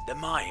 The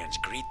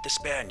Mayans greet the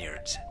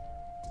Spaniards.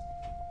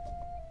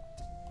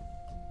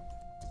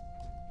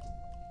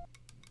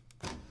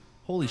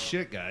 Holy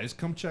shit, guys.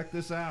 Come check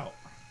this out.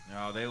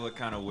 Oh, they look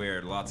kind of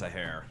weird. Lots of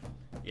hair.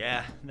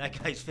 Yeah,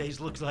 that guy's face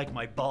looks like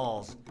my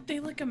balls. They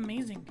look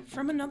amazing.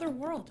 From another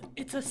world.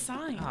 It's a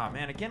sign. Oh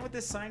man, again with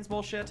this science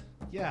bullshit.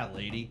 Yeah,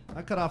 lady.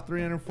 I cut off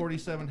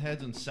 347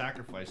 heads in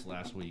sacrifice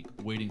last week,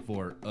 waiting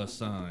for a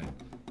sign.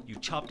 You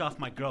chopped off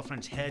my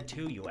girlfriend's head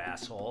too, you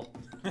asshole.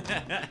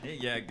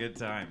 Yeah, good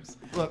times.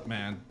 Look,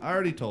 man, I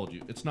already told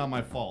you. It's not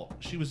my fault.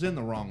 She was in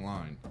the wrong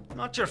line.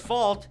 Not your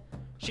fault.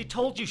 She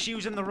told you she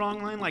was in the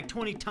wrong line like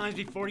 20 times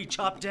before you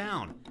chopped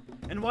down.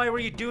 And why were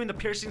you doing the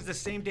piercings the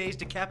same day as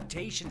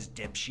decapitations,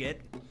 dipshit?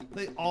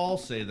 They all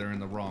say they're in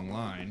the wrong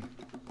line.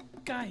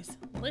 Guys,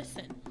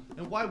 listen.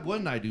 And why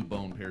wouldn't I do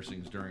bone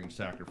piercings during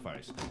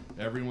sacrifice?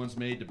 Everyone's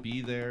made to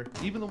be there.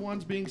 Even the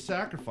ones being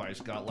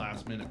sacrificed got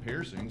last-minute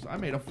piercings. I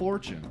made a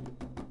fortune.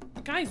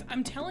 Guys,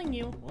 I'm telling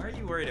you. Why are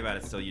you worried about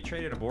it still? You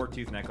traded a boar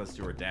tooth necklace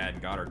to her dad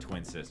and got her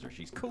twin sister.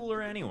 She's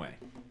cooler anyway.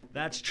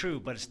 That's true,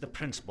 but it's the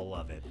principle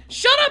of it.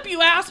 Shut up,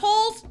 you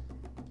assholes!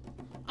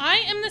 I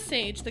am the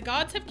sage. The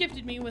gods have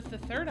gifted me with the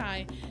third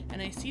eye,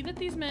 and I see that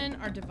these men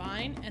are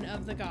divine and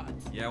of the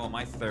gods. Yeah, well,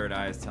 my third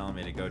eye is telling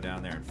me to go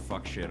down there and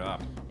fuck shit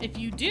up. If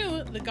you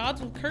do, the gods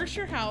will curse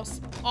your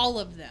house, all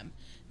of them.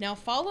 Now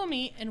follow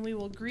me, and we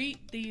will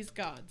greet these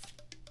gods.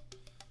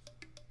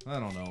 I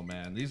don't know,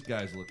 man. These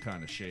guys look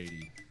kind of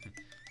shady.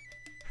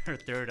 Her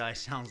third eye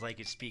sounds like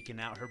it's speaking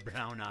out her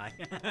brown eye.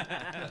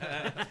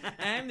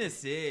 I'm the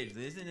sage.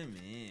 Listen to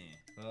me.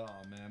 Oh,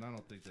 man. I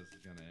don't think this is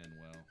going to end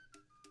well.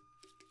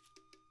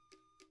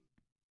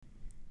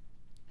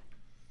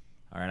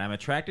 All right, I'm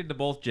attracted to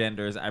both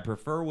genders. I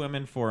prefer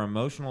women for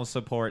emotional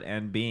support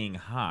and being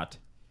hot,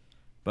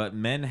 but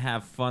men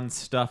have fun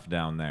stuff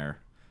down there.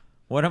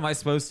 What am I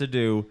supposed to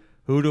do?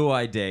 Who do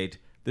I date?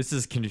 This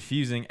is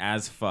confusing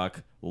as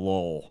fuck.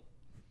 Lol.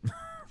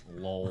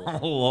 Lol.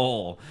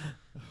 Lol.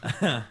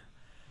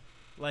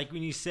 Like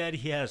when you said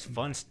he has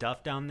fun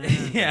stuff down there.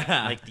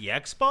 Yeah. Like the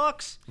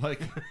Xbox?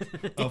 Like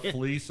a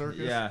flea circus?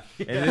 Yeah,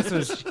 and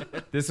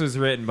this was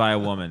written by a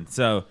woman.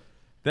 So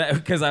that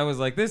because I was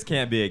like, this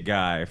can't be a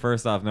guy.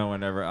 First off, no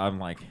one ever. I'm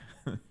like,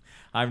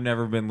 I've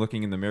never been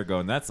looking in the mirror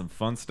going, that's some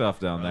fun stuff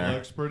down That there.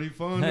 looks pretty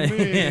fun to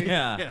me.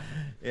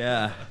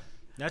 Yeah.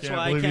 That's Can't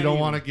why I believe can't you don't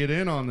even- want to get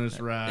in on this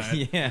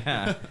ride.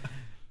 Yeah.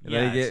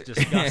 Yeah, Like it's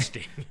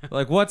disgusting.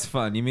 Like, what's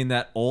fun? You mean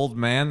that old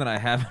man that I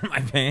have in my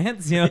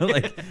pants? You know,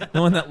 like the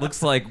one that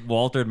looks like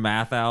Walter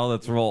Matthau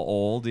that's real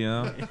old, you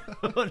know?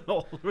 An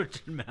old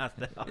Richard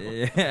Matthau.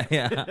 Yeah,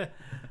 yeah.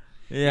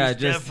 Yeah, He's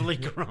just definitely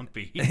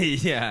grumpy.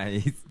 yeah,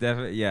 he's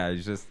definitely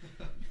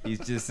he's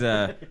just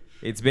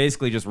it's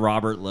basically just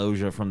Robert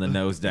Loggia from the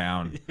nose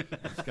down.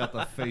 It's got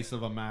the face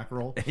of a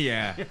mackerel.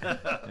 Yeah.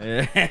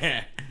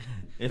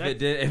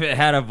 If it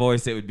had a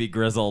voice, it would be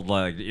grizzled,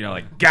 like, you know,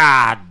 like,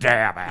 God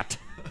damn it.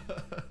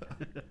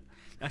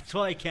 That's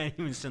why I can't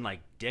even send like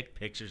dick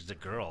pictures to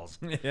girls.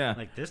 Yeah.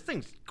 Like this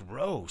thing's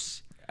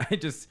gross. I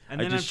just And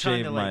then I'm trying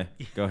shaved to, my.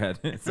 like- Go ahead.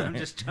 I'm Sorry.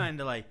 just trying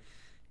to like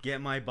get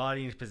my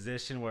body in a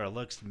position where it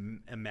looks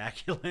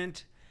immaculate.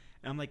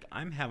 And I'm like,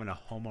 I'm having a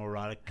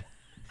homoerotic.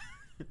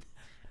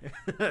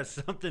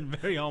 Something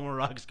very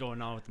homoerotic's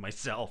going on with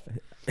myself.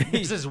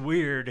 This is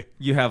weird.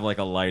 You have like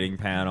a lighting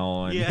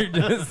panel, and Yeah. you're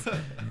just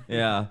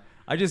yeah.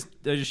 I just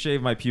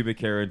shaved my pubic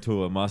hair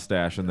into a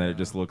mustache, and then it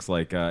just looks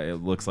like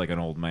an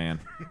old man.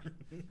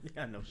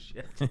 Yeah, no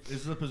shit.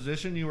 Is the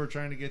position you were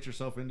trying to get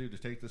yourself into to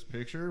take this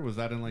picture, was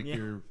that in like Yeah.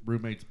 your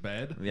roommate's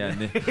bed? Yeah.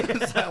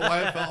 Is that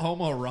why it felt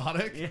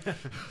homoerotic? Yeah.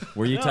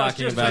 Were you No, it's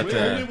talking just about? like-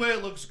 The only way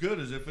it looks good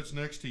is if it's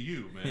next to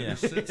you, man. Yeah.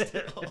 Just sit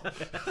still.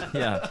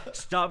 Yeah.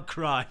 Stop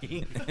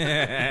crying.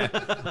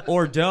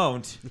 Or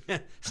don't,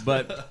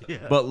 but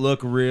Yeah. but look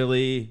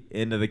really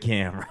into the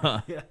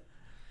camera.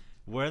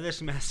 Wear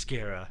this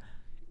mascara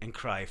and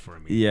cry for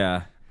me.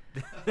 Yeah.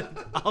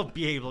 I'll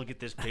be able to get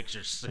this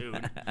picture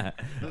soon.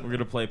 We're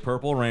gonna play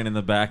Purple Rain in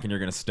the back, and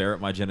you're gonna stare at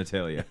my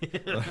genitalia.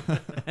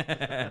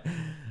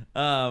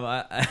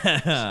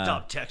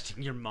 Stop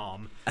texting your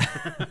mom.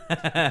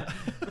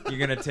 You're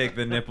gonna take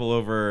the nipple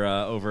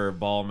over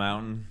Ball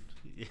Mountain.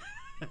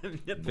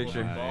 Nipple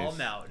Picture. on Ball Nice.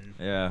 Mountain.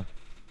 Yeah.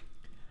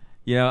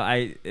 You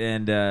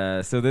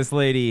know, so this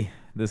lady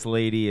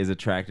is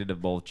attracted to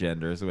both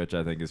genders, which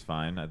I think is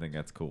fine. I think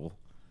that's cool.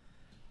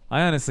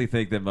 I honestly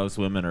think that most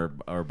women are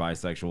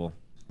bisexual,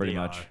 pretty They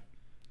much. are.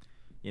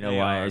 You know They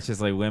why? are. It's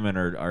just like women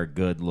are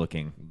good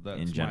looking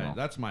in general.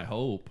 That's my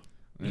hope.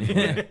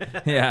 Anyway.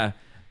 Yeah,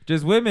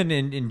 just women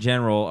in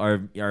general are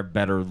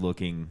better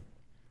looking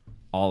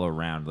all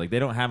around. Like they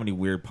don't have any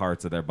weird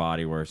parts of their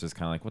body where it's just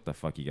kind of like, what the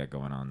fuck you got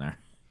going on there?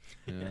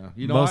 Yeah.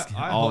 You know, Most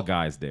I all hope-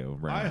 guys do.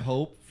 Right? I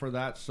hope for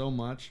that so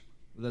much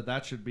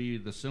that should be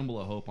the symbol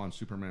of hope on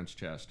Superman's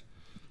chest.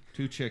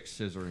 Two chicks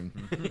scissoring.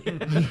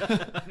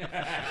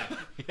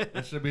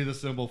 That should be the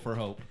symbol for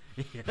hope.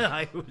 Yeah,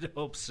 I would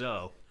hope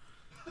so.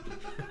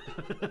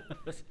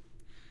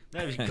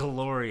 That'd be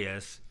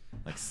glorious.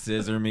 Like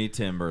scissor me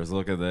timbers.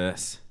 Look at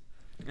this.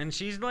 And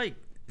she's like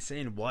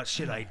saying, "What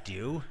should I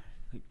do?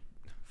 Like,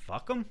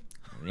 fuck them?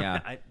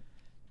 Yeah.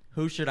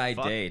 Who should I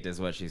Fuck. date?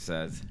 Is what she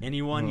says.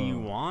 Anyone you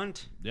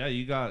want? Yeah,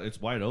 it's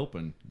wide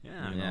open.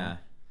 Yeah. Yeah.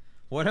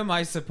 What am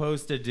I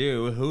supposed to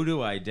do? Who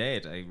do I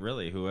date?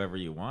 Whoever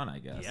you want, I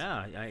guess.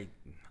 Yeah,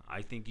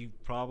 I think you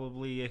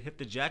probably hit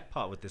the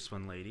jackpot with this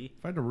one, lady.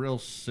 Find a real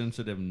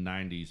sensitive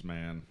 90s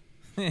man.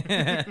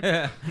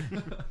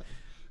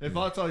 If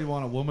that's all you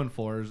want a woman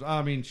for is,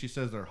 I mean, she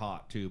says they're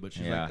hot too, but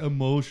she's Yeah. like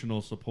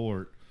emotional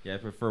support. Yeah, I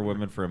prefer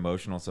women for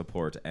emotional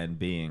support and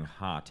being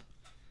hot.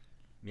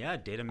 Yeah,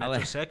 date a I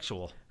like-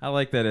 metrosexual. I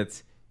like that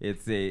it's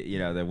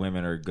that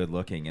women are good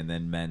looking and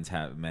then men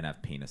have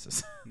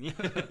penises.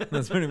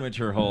 That's pretty much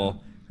her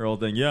whole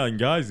thing. Yeah, and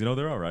guys,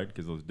 they're all right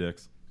because those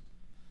dicks.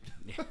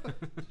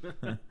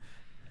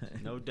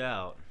 No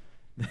doubt.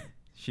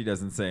 She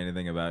doesn't say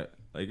anything about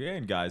like, yeah,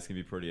 and guys can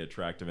be pretty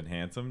attractive and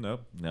handsome.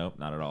 Nope,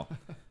 not at all.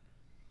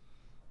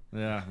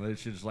 Yeah, they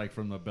should just like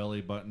from the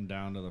belly button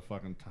down to the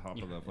fucking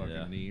top of the fucking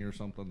Yeah. knee or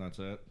something. That's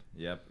it.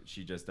 Yep,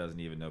 she just doesn't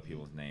even know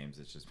people's names.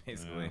 It's just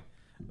basically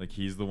like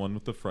he's the one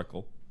with the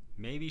freckle.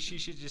 Maybe she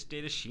should just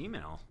date a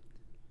she-male.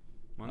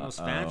 One of those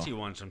Uh-oh. fancy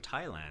ones from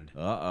Thailand.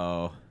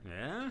 Uh-oh.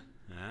 Yeah?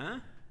 Huh?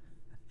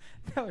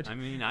 That would, I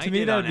mean, I to me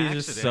did that on would be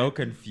just so accident.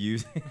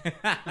 confusing.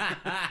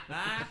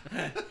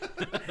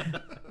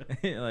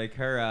 Like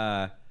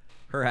her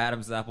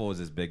Adam's apple was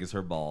as big as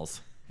her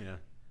balls. Yeah.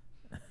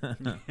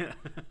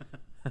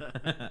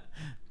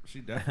 She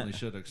definitely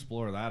should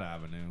explore that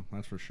avenue.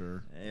 That's for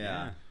sure.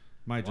 Yeah.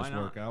 Might Why just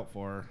not? work out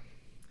for her.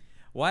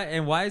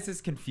 Why is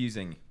this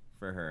confusing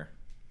for her?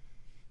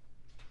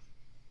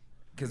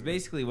 Because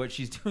basically what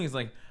she's doing is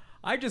like,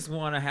 I just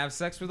want to have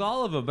sex with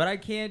all of them, but I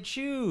can't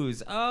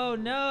choose. Oh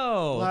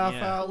no! Laugh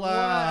Yeah. out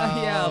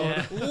loud.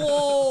 Yeah.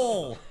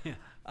 Lol.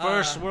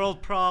 First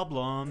world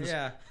problems.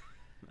 Yeah.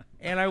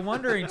 And I'm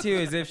wondering too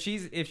is if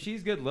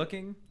she's good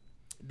looking,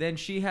 then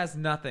she has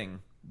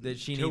nothing that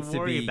she To needs to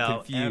worry be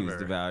about confused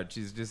ever. about.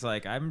 She's just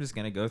like, I'm just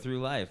gonna go through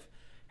life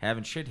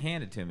having shit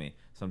handed to me.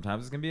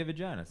 Sometimes it's gonna be a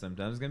vagina.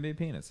 Sometimes it's gonna be a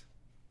penis.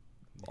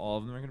 All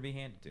of them are gonna be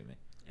handed to me.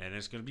 And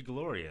it's going to be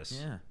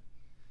glorious. Yeah.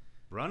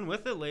 Run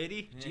with it,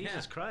 lady. Yeah.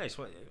 Jesus Christ.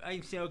 What?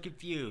 I'm so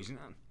confused.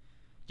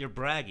 You're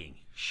bragging.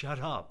 Shut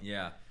up.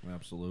 Yeah.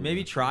 Absolutely.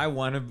 Maybe try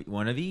one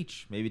of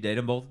each. Maybe date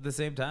them both at the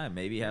same time.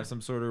 Maybe have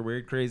some sort of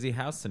weird, crazy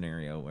house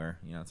scenario where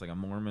it's like a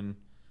Mormon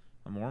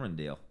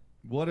deal.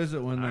 What is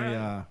it when they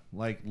Alright.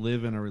 like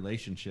live in a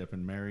relationship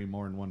and marry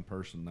more than one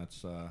person?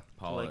 That's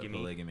Polygamy.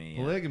 Polygamy. Yeah.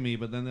 polygamy.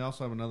 But then they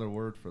also have another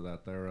word for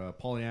that. They're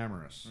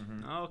polyamorous.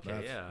 Okay,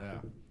 That's- yeah.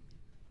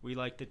 We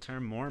like the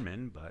term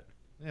Mormon, but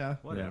Yeah.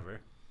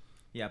 whatever.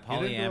 Yeah,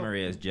 Get into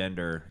polyamory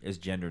is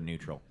gender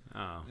neutral.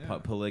 Oh. Yeah.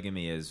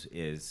 Polygamy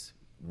is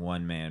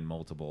one man,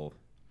 multiple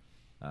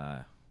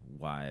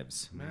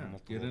wives. Yeah.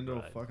 Multiple Get into a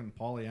bride. fucking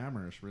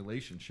polyamorous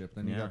relationship,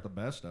 then you Yeah. got the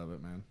best of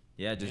it, man.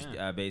 Yeah, just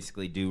Yeah.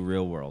 basically do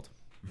real world.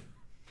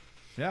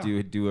 Yeah.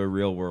 Do a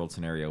real world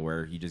scenario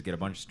where you just get a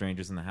bunch of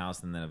strangers in the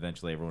house and then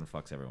eventually everyone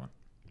fucks everyone.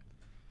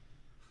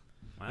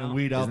 Well, And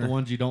weed out Isn't the it-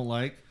 ones you don't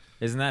like.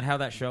 Isn't that how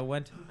that show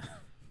went?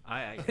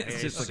 I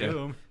It's just like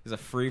assume. there's a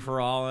free for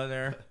all in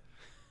there.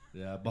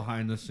 Yeah,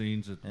 behind the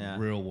scenes at Yeah.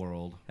 real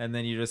world. And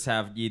then you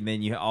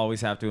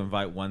always have to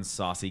invite one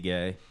saucy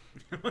gay.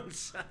 No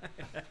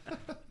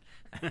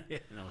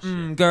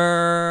shit.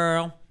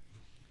 Girl.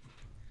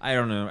 I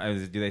don't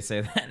know. Do they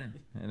say that?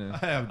 I don't know.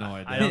 I have no I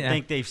idea. don't Yeah.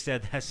 think they've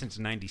said that since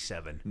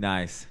 '97.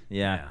 Nice.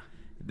 Yeah. Yeah.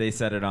 They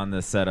said it on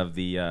the set of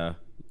the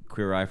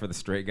Queer Eye for the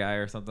Straight Guy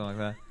or something like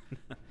that.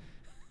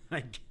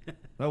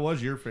 That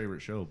was your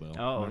favorite show, Bill.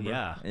 Oh remember?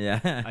 yeah.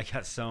 Yeah. I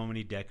got so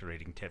many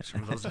decorating tips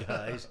from those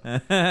guys.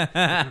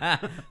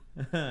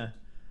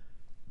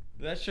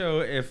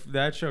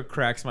 That show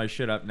cracks my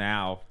shit up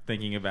now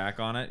thinking back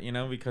on it,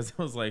 because it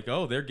was like,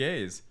 oh, they're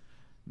gays.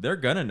 They're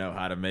gonna know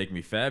how to make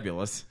me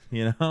fabulous,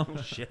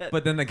 shit.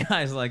 But then the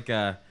guy's like,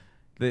 the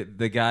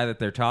guy that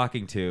they're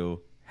talking to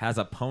has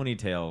a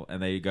ponytail,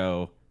 and they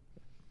go,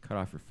 cut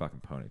off your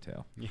fucking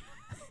ponytail.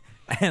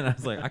 And I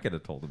was like, I could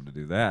have told him to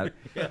do that.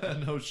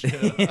 No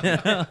shit.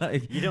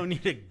 Like- You don't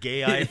need a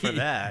gay eye for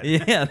that.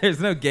 Yeah, there's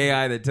no gay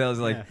eye that tells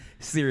you, like, Yeah.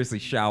 seriously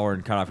shower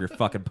and cut off your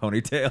fucking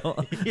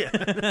ponytail.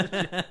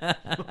 Yeah.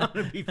 Want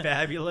to be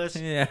fabulous?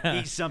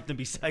 Yeah. Eat something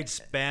besides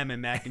Spam and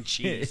mac and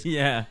cheese.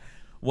 Yeah.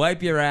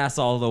 Wipe your ass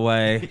all the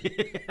way.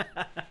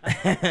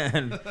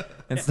 and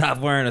stop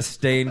wearing a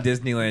stained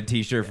Disneyland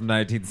t-shirt from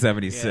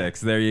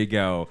 1976. There you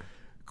go.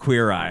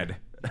 Queer-eyed.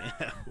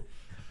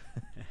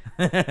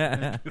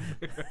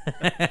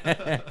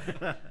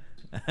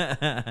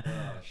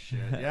 Shit.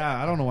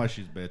 Yeah, I don't know why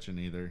she's bitching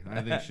either.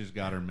 I think she's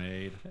got her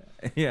made.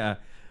 Yeah.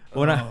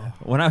 When I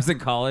was in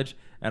college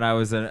and I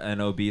was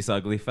an obese,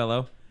 ugly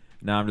fellow.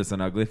 Now I'm just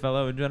an ugly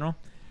fellow in general.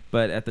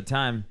 But at the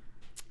time,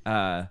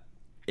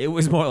 it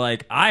was more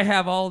like, I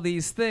have all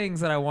these things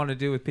that I want to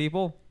do with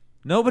people.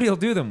 Nobody will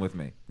do them with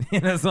me.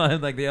 It's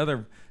not like the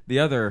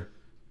other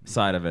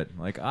side of it.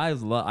 Like,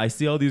 I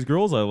see all these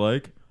girls I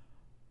like,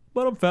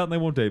 but I'm fat and they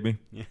won't date me.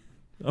 Yeah.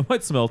 I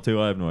might smell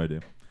too. I have no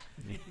idea.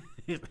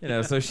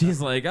 So she's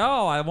like,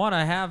 oh, I want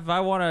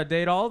to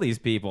date all these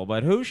people,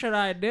 but who should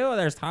I do?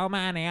 There's so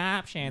many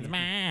options,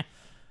 man.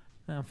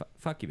 Oh,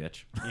 fuck you,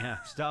 bitch.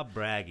 Yeah. Stop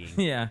bragging.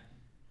 Yeah.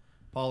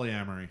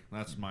 Polyamory.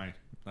 That's my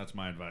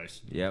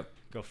advice. Yep.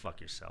 Go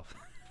fuck yourself.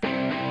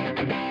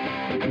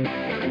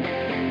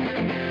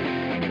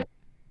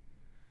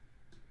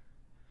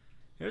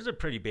 Here's a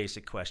pretty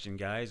basic question,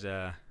 guys.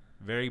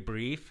 Very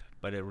brief,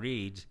 but it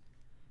reads,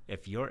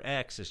 if your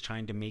ex is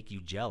trying to make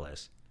you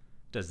jealous,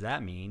 does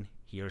that mean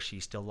he or she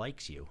still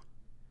likes you?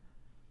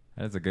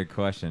 That's a good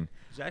question.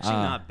 It's actually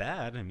not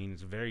bad. I mean,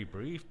 it's very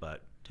brief,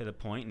 but to the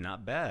point,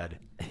 not bad.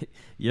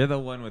 You're the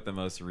one with the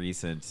most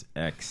recent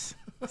ex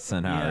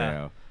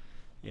scenario.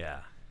 Yeah.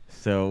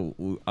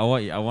 So I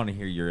want to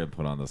hear your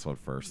input on this one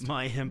first.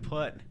 My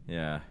input.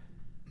 Yeah.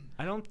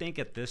 I don't think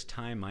at this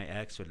time my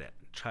ex would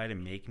try to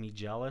make me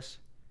jealous.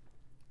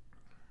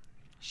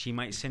 She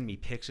might send me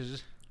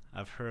pictures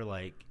of her,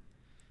 like,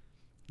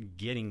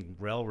 getting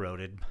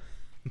railroaded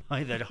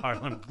by the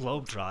Harlem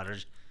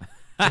Globetrotters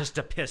just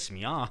to piss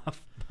me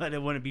off, but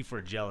it wouldn't be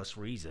for jealous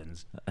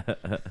reasons.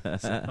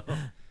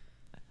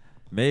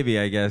 Maybe,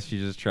 I guess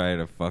she's just trying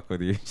to fuck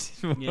with you.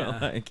 She's more Yeah.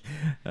 like,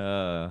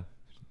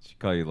 she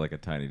call you like a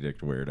tiny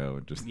dick weirdo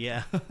and just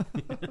Yeah.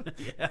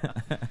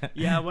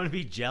 Yeah, it wouldn't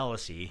be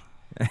jealousy.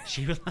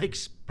 She would, like,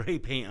 spray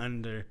paint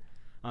on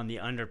the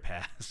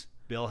underpass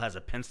Bill has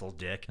a pencil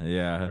dick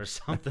Yeah. or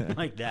something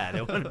like that.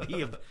 It wouldn't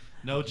be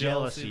No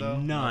jealousy, though?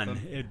 none.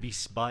 Nothing? It'd be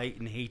spite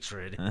and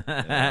hatred.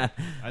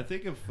 I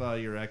think if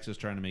your ex is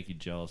trying to make you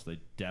jealous, they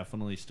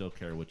definitely still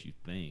care what you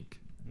think.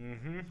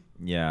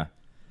 Yeah.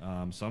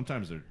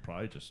 Sometimes they're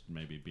probably just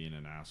maybe being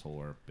an asshole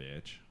or a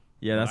bitch.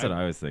 Yeah, that's I- what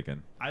I was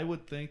thinking. I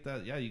would think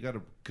that, yeah, you got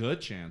a good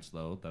chance,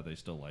 though, that they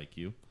still like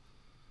you.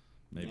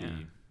 Maybe. Yeah.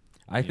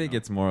 I think know.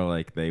 it's more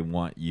like they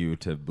want you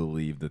to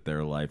believe that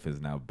their life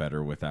is now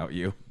better without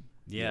you.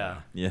 Yeah.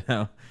 You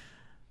know,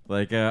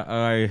 like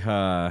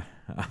I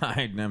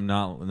am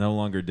no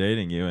longer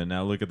dating you, and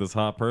now look at this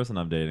hot person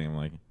I'm dating. I'm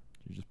like,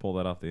 you just pull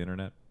that off the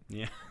internet?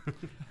 Yeah.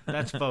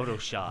 That's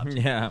photoshopped.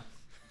 Yeah.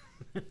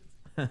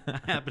 I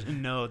happen to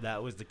know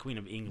that was the Queen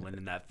of England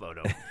in that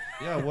photo.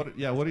 What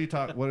are you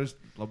talk? What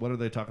are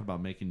they talking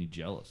about making you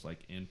jealous? Like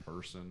in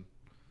person?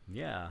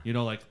 Yeah. You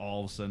know, like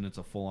all of a sudden it's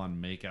a full on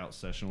makeout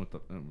session with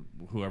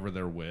whoever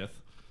they're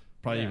with.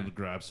 Probably Yeah. even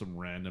grab some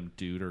random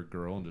dude or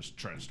girl and just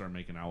try to start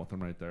making out with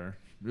them right there.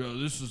 Yeah,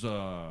 this is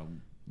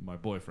my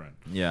boyfriend.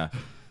 Yeah.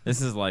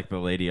 This is like the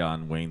lady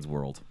on Wayne's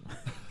World.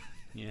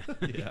 Yeah.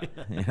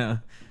 Yeah.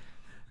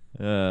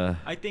 Yeah.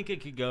 I think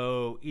it could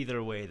go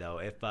either way, though.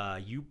 If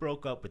you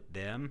broke up with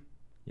them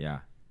Yeah.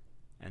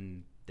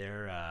 and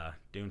they're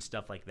doing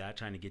stuff like that,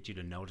 trying to get you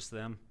to notice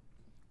them,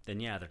 then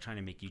yeah, they're trying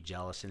to make you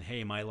jealous. And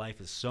hey, my life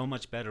is so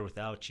much better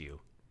without you.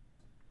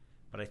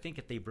 But I think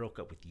if they broke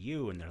up with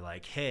you and they're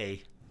like,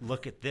 hey,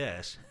 look at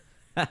this,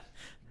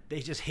 they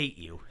just hate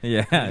you.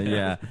 Yeah.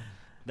 Yeah.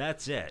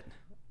 That's it.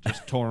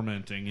 Just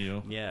tormenting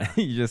you. Yeah.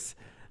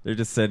 They're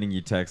just sending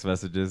you text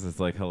messages. It's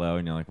like, hello,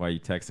 and you're like, why are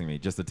you texting me?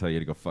 Just to tell you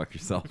to go fuck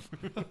yourself.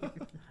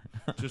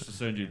 Just to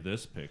send you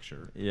this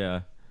picture.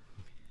 Yeah.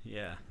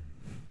 Yeah.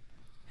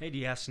 Hey, do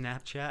you have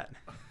Snapchat?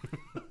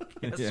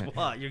 Guess Yeah.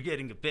 what? You're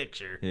getting a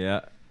picture.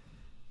 Yeah.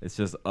 It's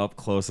just up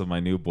close of my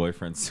new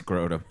boyfriend's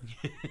scrotum.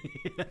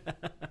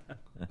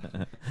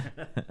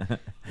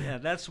 Yeah,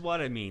 that's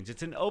what it means.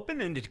 It's an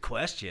open-ended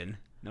question,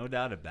 no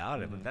doubt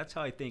about it. But that's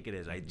how I think it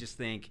is. I just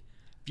think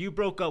if you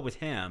broke up with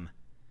him,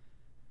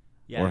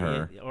 yeah, Or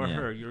her, yeah.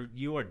 her,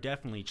 you are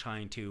definitely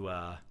trying to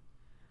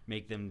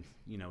make them,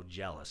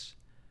 jealous.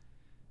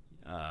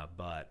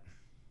 But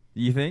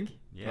You think?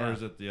 yeah, Or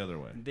is it the other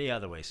way? the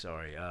other way?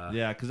 Sorry.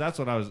 Yeah, because that's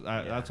what I was.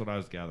 That's what I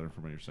was gathering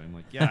from what you're saying.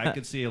 Like, yeah, I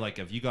could see like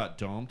if you got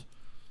dumped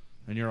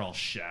and you're all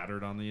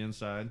shattered on the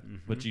inside,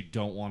 but you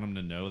don't want them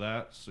to know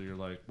that, so you're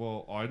like,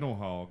 well, I know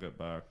how I'll get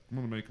back. I'm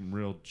gonna make them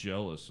real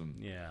jealous, and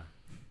Yeah.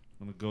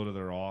 I'm gonna go to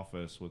their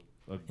office with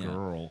a Yeah.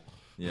 girl.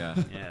 Yeah.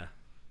 Yeah.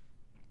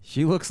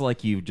 She looks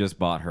like you just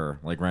bought her,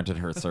 like rented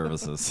her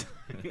services.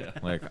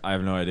 Like, I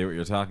have no idea what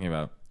you're talking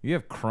about. You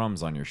have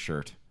crumbs on your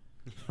shirt.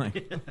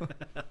 Like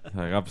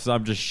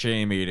I'm just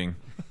shame eating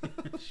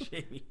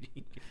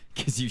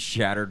because you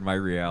shattered my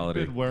I've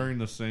reality. been wearing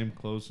the same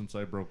clothes since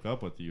I broke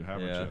up with you,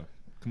 haven't Yeah. you?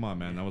 Come on,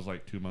 man. That was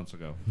like 2 months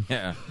ago.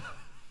 Yeah.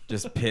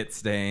 Just pit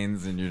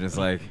stains, and you're just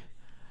like,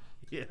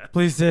 Yeah.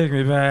 please take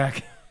me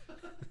back.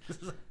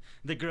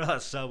 The girl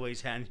at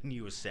Subway's handing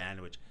you a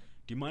sandwich.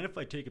 Do you mind if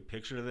I take a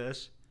picture of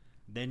this?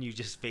 Then you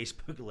just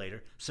Facebook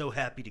later. So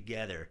happy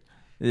together.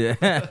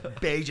 Yeah.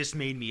 Bay just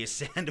made me a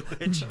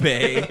sandwich.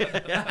 Bay.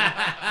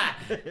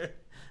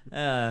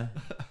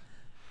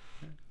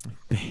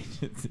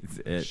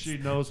 It's- She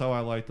knows how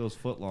I like those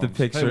footlongs. the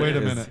picture. Hey, wait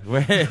a is- minute.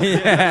 Wait,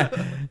 yeah.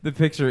 The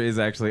picture is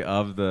actually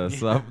of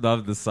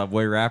the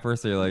Subway wrapper.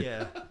 So you're like,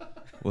 Yeah.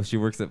 well, she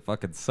works at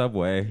fucking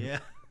Subway. Yeah.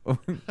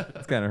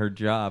 It's kind of her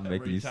job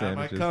making Every you time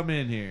sandwiches. I come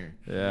in here,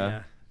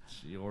 Yeah.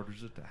 she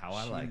orders it to how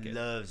I She like it.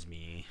 loves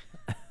me.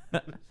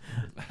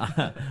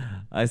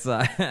 I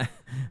saw,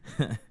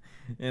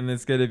 and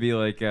it's gonna be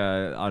like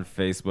on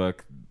Facebook.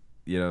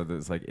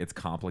 It's like it's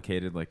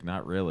complicated. Like,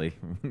 not really.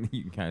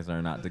 You guys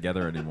are not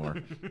together anymore.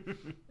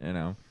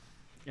 It's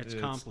It's-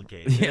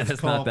 complicated. Yeah,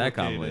 it's not that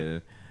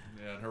complicated. complicated.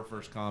 Yeah, and her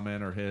first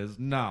comment or his,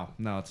 no,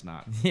 it's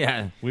not.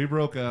 Yeah, We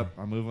broke up.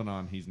 I'm moving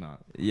on. He's not.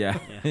 yeah,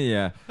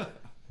 yeah.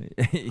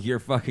 You're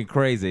fucking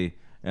crazy,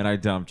 and I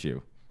dumped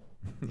you.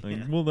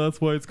 Like, well, that's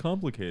why it's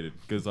complicated,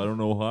 because I don't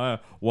know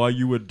why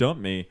you would dump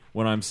me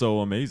when I'm so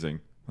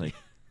amazing. Like,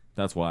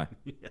 that's why.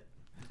 Yeah,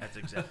 that's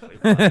exactly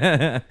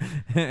right.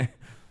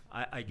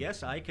 I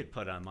guess I could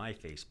put on my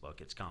Facebook,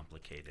 it's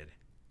complicated.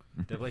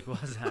 They're like, what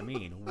does that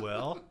mean?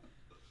 Well,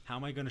 how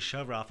am I going to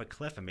shove her off a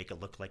cliff and make it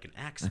look like an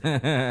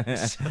accident?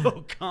 It's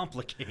so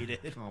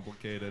complicated.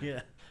 Complicated.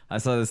 Yeah. I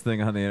saw this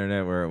thing on the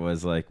internet where it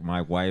was like, my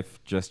wife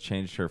just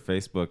changed her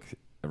Facebook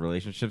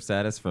relationship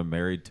status from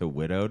married to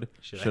widowed.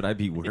 Should I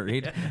be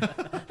worried?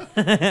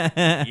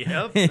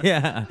 Yep.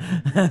 Yeah.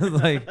 I was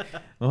like,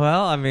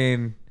 well, I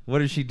mean,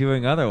 what is she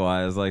doing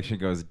otherwise? Like, she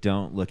goes,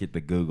 don't look at the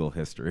Google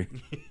history.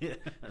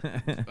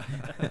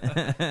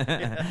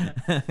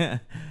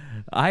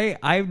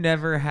 I've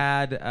never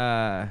had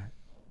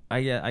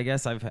I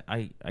guess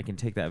I can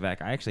take that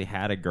back. I actually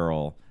had a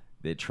girl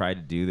that tried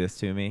to do this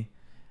to me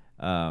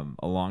a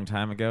long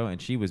time ago,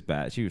 and she was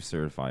bad. She was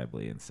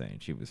certifiably insane.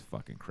 She was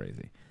fucking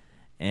crazy.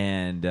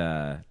 And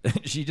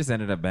she just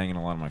ended up banging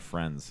a lot of my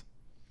friends.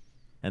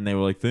 And they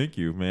were like, thank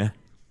you, man.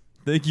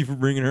 Thank you for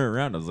bringing her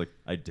around. I was like,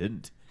 I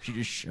didn't. She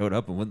just showed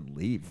up and wouldn't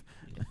leave.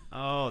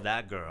 Oh,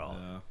 that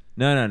girl.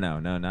 No,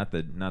 not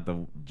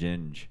the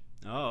ginge.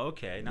 Oh,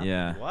 okay. Now,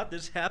 Yeah. What?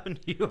 This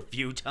happened to you a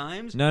few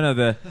times?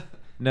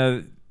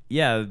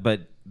 Yeah,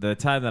 but the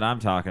time that I'm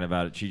talking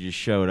about, she just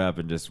showed up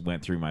and just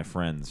went through my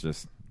friends,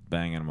 just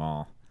banging them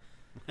all.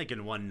 Like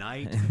in one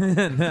night?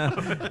 No,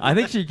 I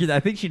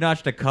think she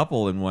notched a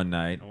couple in one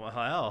night.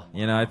 Wow.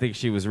 You know, I think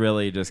she was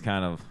really just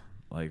kind of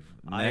like,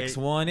 next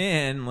one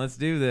in, let's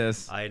do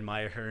this. I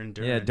admire her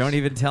endurance. Yeah, don't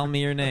even tell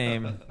me your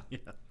name. Yeah.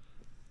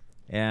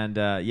 And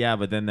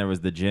but then there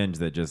was the ginge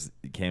that just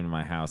came to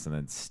my house and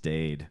then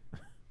stayed.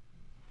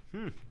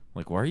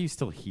 Like, why are you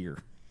still here?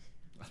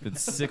 It's been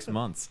 6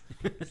 months.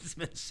 It's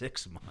been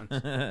 6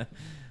 months.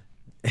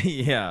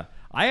 Yeah,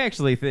 I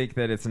actually think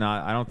that it's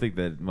not. I don't think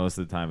that most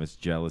of the time it's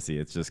jealousy.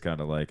 It's just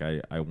kind of like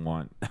I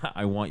want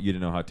you to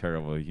know how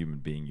terrible a human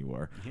being you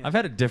are. Yeah. I've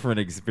had a different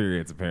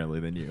experience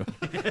apparently than you.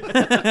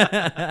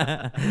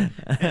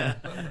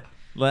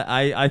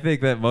 I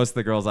think that most of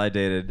the girls I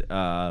dated,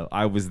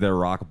 I was their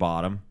rock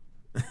bottom,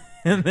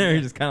 and they're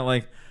just kind of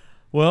like,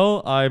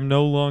 well, I'm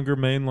no longer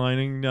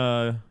mainlining,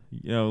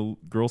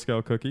 Girl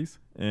Scout cookies,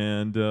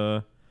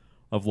 and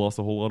I've lost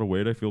a whole lot of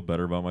weight. I feel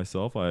better about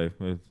myself. I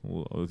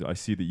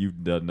see that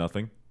you've done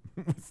nothing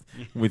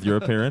with your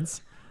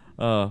appearance.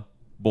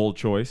 Bold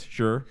choice,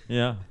 sure.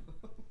 Yeah.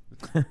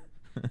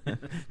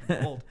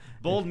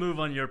 bold move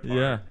on your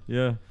part.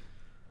 Yeah.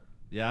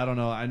 Yeah, I don't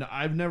know.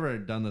 I've never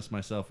done this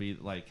myself.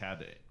 Like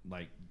had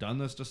done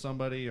this to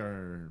somebody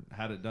or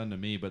had it done to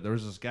me. But there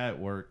was this guy at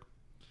work,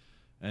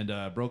 and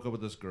broke up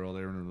with this girl.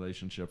 They were in a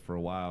relationship for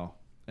a while,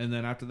 and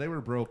then after they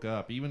were broke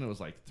up, even it was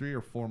like 3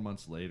 or 4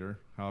 months later,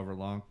 however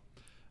long.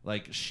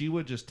 Like, she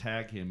would just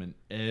tag him in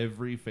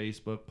every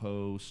Facebook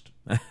post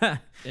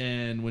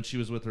and when she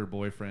was with her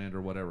boyfriend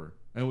or whatever.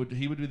 And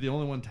he would be the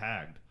only one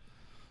tagged.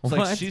 It's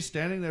like she's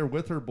standing there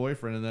with her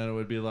boyfriend, and then it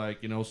would be like,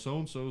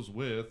 so-and-so's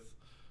with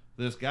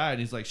this guy. And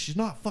he's like, she's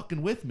not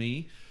fucking with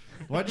me.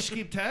 Why'd you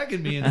keep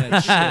tagging me in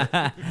that shit?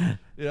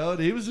 And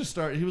he was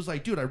he was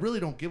like, dude, I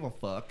really don't give a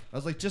fuck. I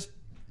was like, just...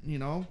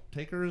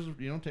 take her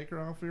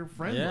off your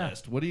friend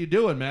list. What are you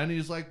doing, man? And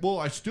he's like, well,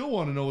 I still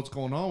want to know what's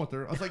going on with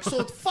her. I was like,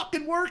 so it's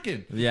fucking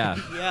working.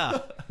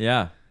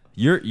 Yeah.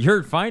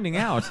 You're finding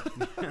out.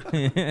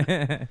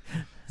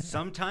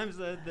 Sometimes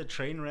the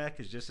train wreck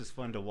is just as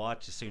fun to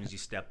watch as soon as you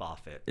step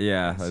off it.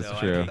 Yeah, that's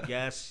true. I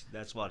guess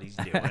that's what he's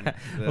doing.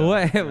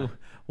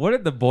 What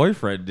did the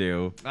boyfriend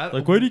do?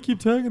 Like, why do you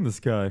keep tagging this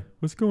guy?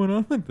 What's going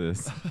on with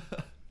this?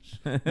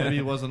 Maybe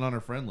he wasn't on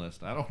her friend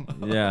list. I don't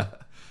know. Yeah.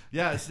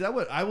 Yeah, see,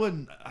 I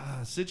wouldn't.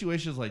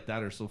 Situations like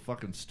that are so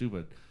fucking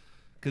stupid.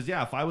 Because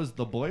if I was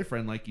the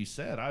boyfriend, like you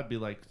said, I'd be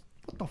like,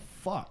 "What the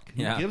fuck?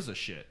 Who gives a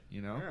shit?"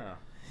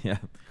 Yeah.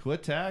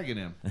 Quit tagging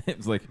him. It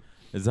was like,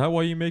 is that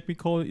why you make me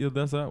call you?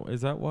 Is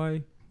that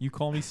why you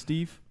call me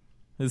Steve?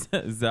 Is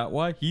that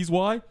why? He's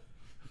why?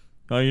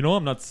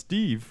 I'm not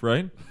Steve,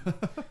 right?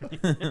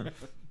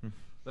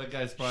 That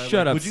guy's probably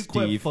Shut up, would you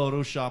quit Steve.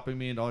 photoshopping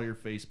me and all your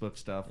Facebook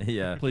stuff?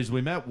 Yeah. Please,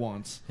 we met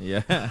once.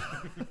 Yeah.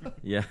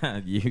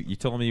 Yeah. You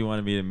told me you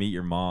wanted me to meet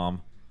your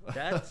mom.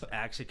 That's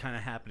actually kind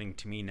of happening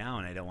to me now,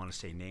 and I don't want to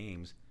say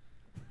names.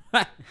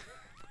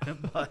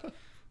 But,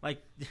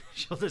 like,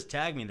 she'll just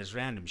tag me in this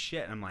random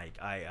shit, and I'm like,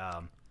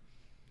 I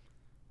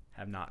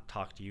have not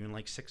talked to you in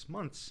like 6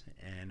 months,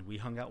 and we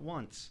hung out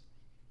once.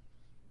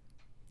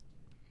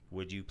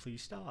 Would you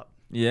please stop?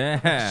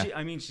 Yeah.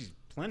 She's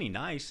plenty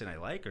nice, and I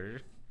like her.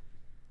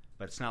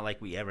 But it's not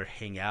like we ever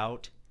hang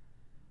out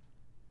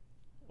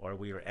or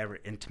we were ever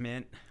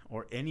intimate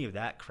or any of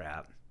that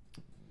crap.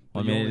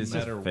 I mean, it's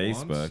just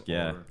Facebook,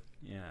 yeah.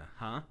 Yeah,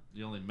 huh?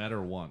 You only met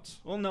her once.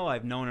 Well, no,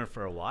 I've known her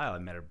for a while. I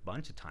met her a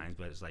bunch of times,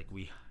 but it's like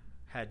we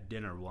had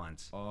dinner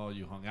once. Oh,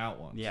 you hung out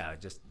once. Yeah,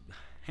 just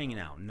hanging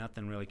out.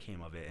 Nothing really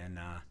came of it. And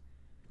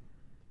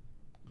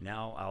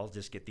now I'll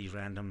just get these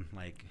random,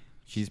 like...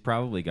 She's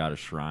probably got a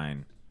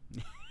shrine.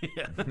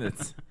 Yeah.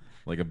 It's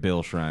like a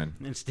Bill shrine.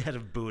 Instead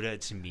of Buddha,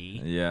 it's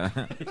me. Yeah.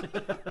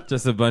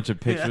 Just a bunch of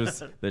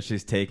pictures that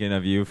she's taken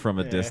of you from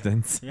a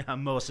distance. Yeah,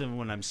 most of them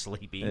when I'm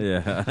sleeping.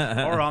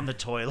 Yeah. Or on the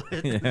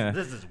toilet. Yeah.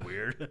 This is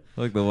weird.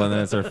 Like the one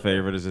that's her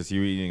favorite is just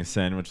you eating a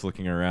sandwich,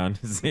 looking around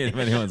to see if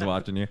anyone's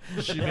watching you.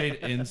 She made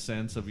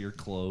incense of your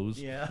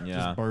clothes. Yeah.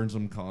 Just burns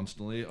them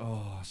constantly.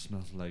 Oh, it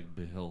smells like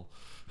Bill.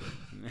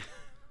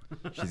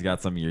 She's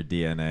got some of your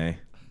DNA.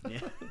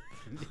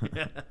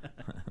 Yeah.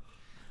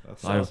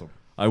 That's awesome.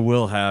 I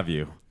will have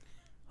you.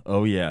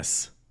 Oh,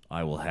 yes.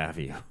 I will have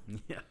you.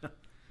 Yeah.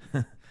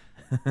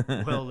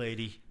 Well,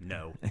 lady,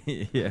 no.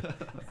 Yeah.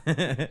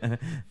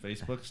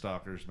 Facebook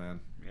stalkers,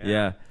 man.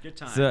 Yeah. Good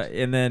times. So,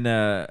 and then,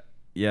 the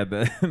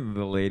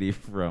the lady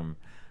from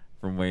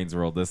Wayne's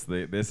World. This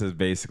is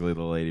basically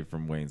the lady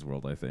from Wayne's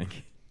World, I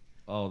think.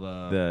 Oh,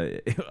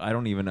 I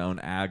don't even own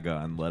a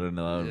gun, let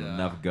alone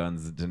enough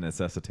guns to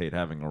necessitate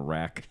having a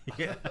rack.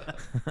 Yeah.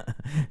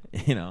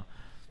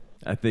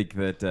 I think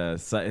that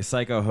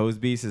Psycho Hose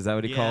Beast, is that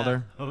what he called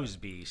her? Hose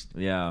Beast.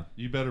 Yeah.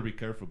 You better be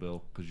careful,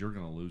 Bill, because you're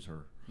going to lose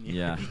her.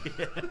 Yeah.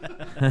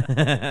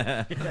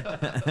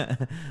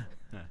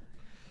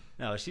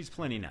 No, she's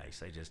plenty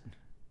nice.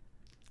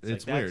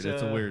 It's like, weird. that's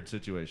It's a weird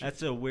situation.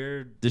 That's a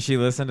weird. Does she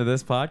listen to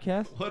this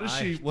podcast? What is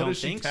I she? What don't is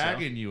she think so.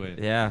 tagging you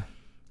in? Yeah.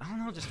 I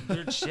don't know, just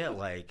weird shit.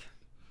 Like,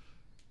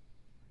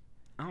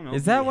 I don't know.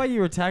 Is that why you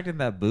were tagged in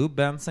that boob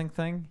bouncing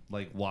thing?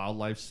 Like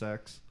wildlife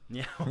sex.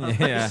 Yeah.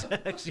 Yeah.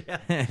 Sex,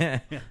 yeah.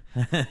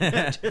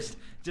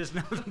 just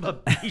nothing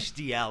but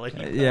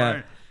bestiality. Yeah.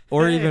 porn.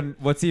 Or Hey. even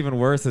what's even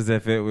worse is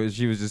if it was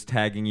she was just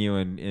tagging you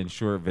in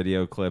short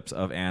video clips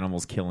of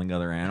animals killing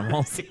other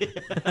animals.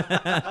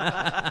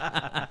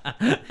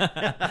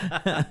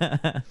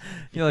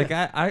 You're like,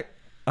 I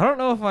don't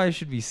know if I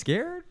should be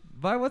scared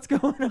by what's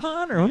going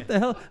on or what the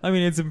hell. I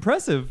mean, it's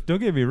impressive. Don't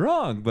get me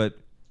wrong, but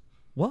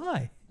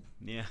why?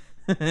 Yeah.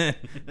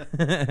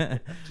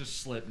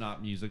 Just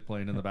Slipknot music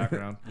playing in the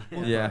background.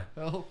 What Yeah.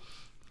 the hell?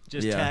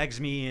 Just Yeah. tags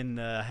me in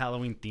the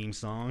Halloween theme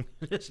song.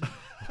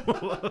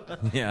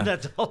 Yeah.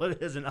 That's all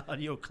it is, an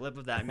audio clip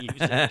of that music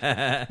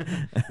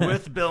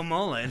with Bill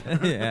Mullen.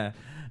 Yeah.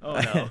 Oh,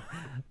 no.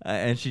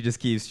 And she just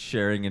keeps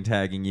sharing and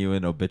tagging you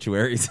in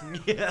obituaries.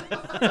 Yeah.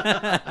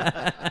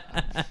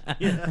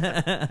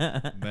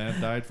 Man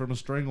died from a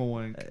strangle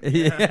wank.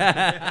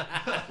 Yeah,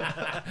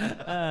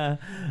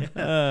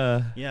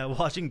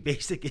 watching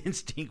Basic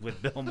Instinct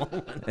with Bill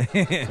Mullen.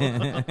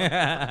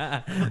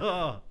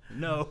 Oh,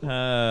 no.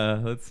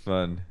 That's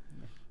fun.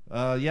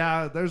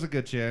 Yeah, there's a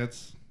good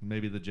chance.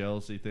 Maybe the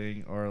jealousy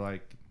thing, or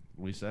like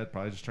we said,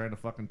 probably just trying to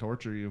fucking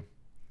torture you.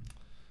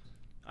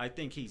 I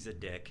think he's a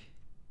dick.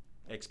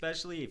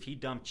 Especially if he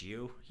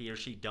or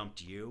she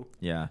dumped you,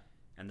 Yeah.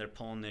 and they're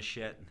pulling this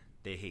shit,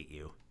 they hate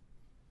you.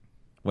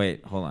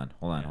 Wait, hold on.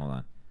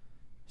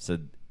 So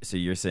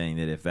you're saying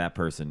that if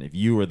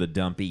you were the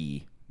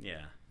dumpee,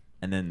 Yeah.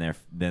 and then they're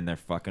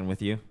fucking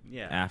with you,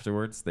 Yeah.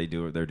 afterwards, they're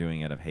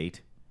doing it of hate.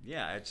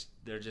 Yeah,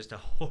 they're just a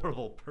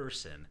horrible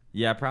person.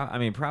 Yeah,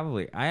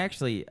 probably. I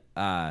actually,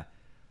 I've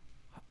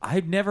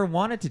never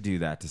wanted to do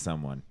that to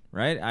someone,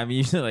 right? I'm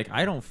usually like,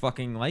 I don't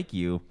fucking like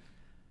you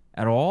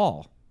at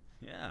all.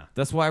 Yeah.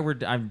 That's why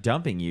I'm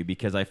dumping you,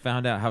 because I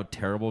found out how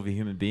terrible of a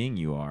human being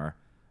you are.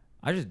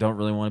 I just don't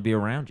really want to be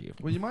around you.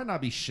 Well, you might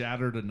not be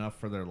shattered enough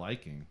for their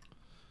liking.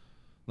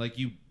 Like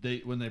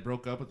when they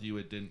broke up with you,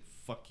 it didn't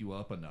fuck you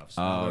up enough.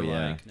 So Oh, they're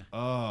yeah. like,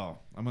 oh,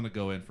 I'm gonna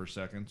go in for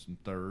seconds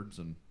and thirds,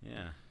 and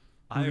Yeah.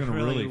 We're I gonna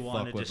really really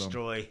want fuck to with him.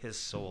 destroy his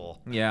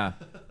soul. Yeah.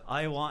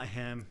 I want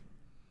him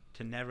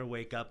to never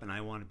wake up, and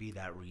I want to be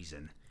that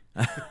reason.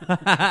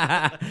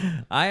 I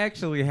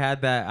actually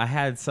had that. I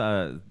had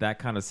that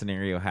kind of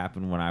scenario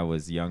happen when I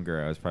was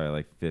younger. I was probably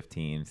like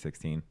 15,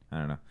 16. I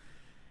don't know.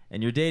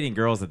 And you're dating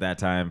girls at that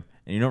time,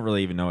 and you don't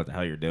really even know what the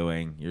hell you're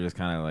doing. You're just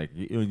kind of like,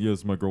 yeah,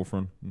 it's my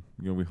girlfriend.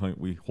 You know,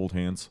 we hold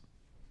hands.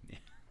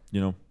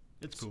 You know,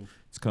 It's cool.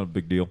 it's kind of a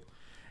big deal.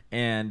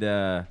 And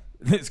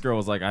this girl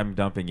was like, I'm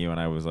dumping you. And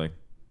I was like,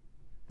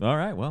 all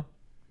right, well,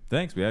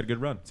 thanks. We had a good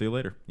run. See you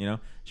later. You know,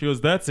 she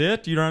goes, that's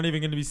it? You're not even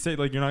going to be sad?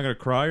 Like, you're not going to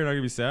cry? You're not going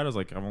to be sad? I was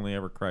like, I've only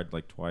ever cried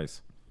like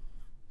twice.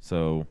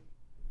 So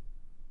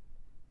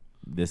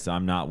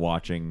I'm not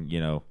watching,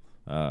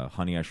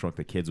 Honey, I Shrunk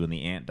the Kids when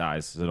the aunt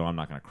dies. So no, I'm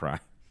not going to cry.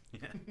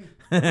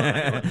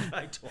 I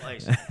tried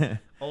twice.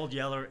 Old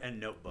Yeller and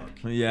Notebook.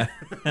 Yeah.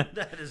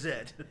 That is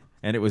it.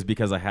 And it was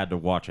because I had to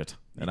watch it.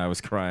 And I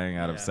was crying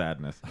out of Yeah.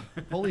 sadness.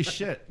 holy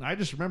shit! I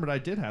just remembered I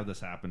did have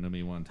this happen to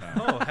me one time.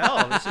 Oh,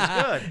 hell, this is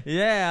good.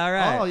 Yeah, all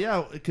right. Oh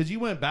yeah, because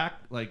you went back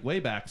like way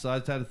back, so I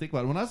just had to think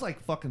about it. When I was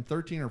like fucking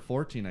 13 or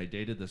 14, I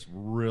dated this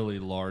really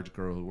large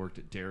girl who worked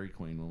at Dairy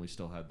Queen when we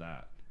still had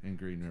that in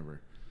Green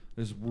River.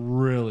 This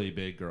really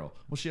big girl.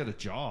 Well, she had a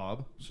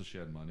job, so she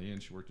had money,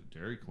 and she worked at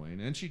Dairy Queen,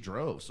 and she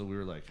drove. So we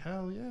were like,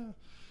 hell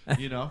yeah,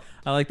 you know.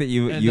 I like that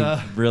you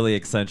And, really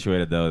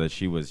accentuated though that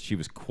she was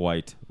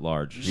quite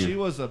large. She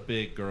was a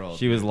big girl.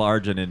 She was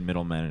large and in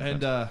middle management.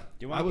 And Do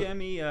you want to give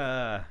me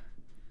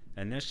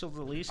initials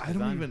at least? 'Cause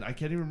I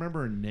can't even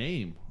remember her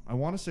name. I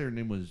want to say her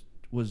name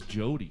was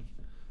Jody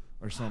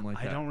or something like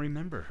I that. don't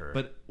remember her.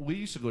 But we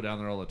used to go down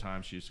there all the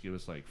time. She used to give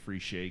us like free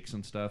shakes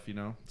and stuff, you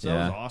know. So that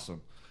Yeah. was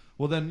awesome.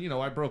 Well, then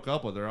I broke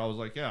up with her. I was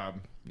like, yeah,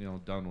 I'm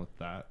done with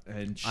that.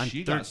 And I'm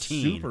she got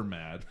 13. super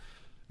mad,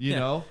 you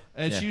know.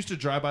 And Yeah. she used to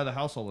drive by the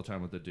house all the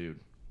time with the dude.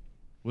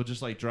 We'll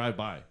just like drive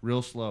by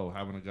real slow,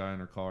 having a guy in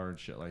her car and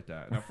shit like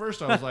that. And at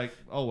first I was like,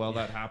 oh well,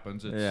 that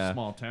happens. It's Yeah. a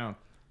small town.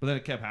 But then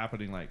it kept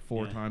happening like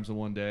 4 times in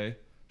one day,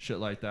 shit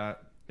like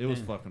that. It was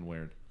fucking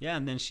weird. yeah,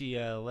 and then she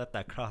let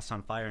that cross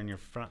on fire in your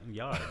front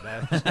yard.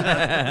 That was,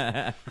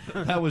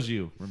 That was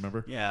you,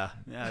 remember? yeah,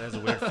 that was a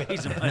weird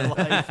phase of my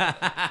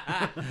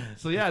life.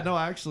 So yeah, no,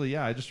 actually,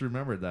 yeah, I just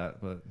remembered that.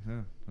 But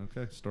yeah,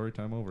 okay, story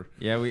time over.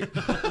 Yeah,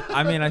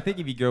 I mean, I think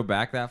if you go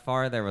back that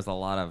far, there was a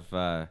lot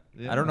of.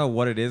 Yeah. I don't know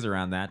what it is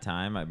around that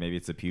time. Maybe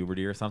it's a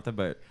puberty or something,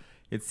 but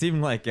it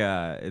seemed like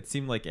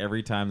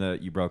every time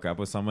that you broke up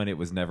with someone, it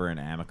was never an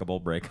amicable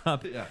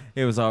breakup. Yeah.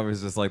 It was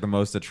always just like the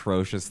most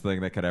atrocious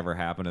thing that could ever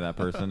happen to that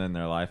person in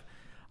their life.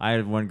 I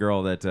had one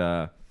girl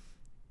that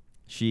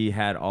she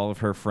had all of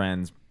her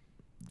friends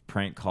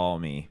prank call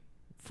me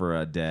for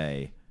a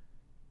day,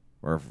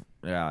 or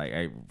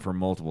for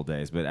multiple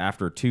days. But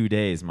after 2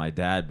 days, my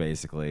dad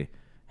basically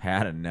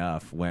had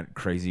enough, went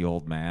crazy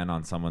old man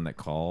on someone that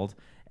called,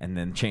 and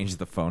then changed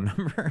the phone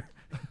number.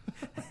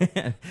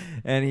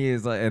 And he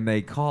is like, and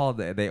they called,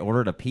 they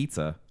ordered a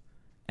pizza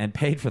and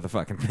paid for the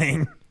fucking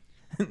thing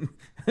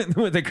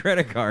with a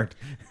credit card.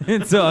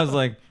 And so I was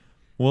like,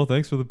 well,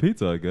 thanks for the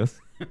pizza, I guess.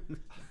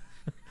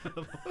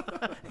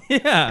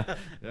 Yeah.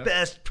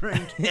 Best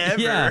prank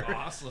ever. Yeah.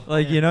 Awesome.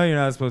 Like, you know, you're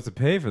not supposed to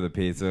pay for the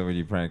pizza when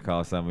you prank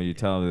call someone. You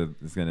tell them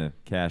that it's going to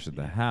cash at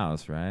the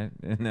house, right?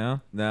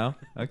 No? No?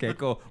 Okay,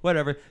 cool.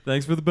 Whatever.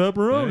 Thanks for the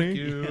pepperoni. Thank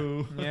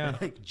you. Yeah.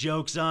 Like,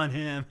 joke's on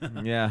him.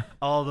 Yeah.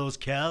 All those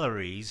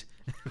calories.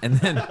 And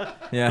then,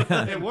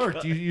 yeah. It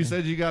worked. You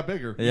said you got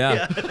bigger.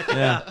 Yeah.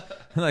 Yeah.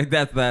 Like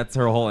that's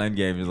her whole end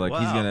game. Is like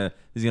Wow.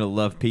 he's gonna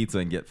love pizza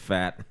and get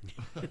fat.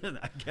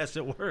 I guess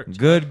it worked.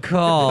 Good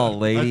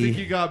call, I think lady.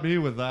 you got me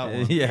with that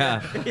one.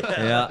 Yeah.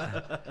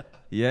 Yeah.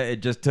 Yeah,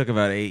 it just took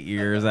about 8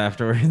 years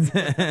afterwards.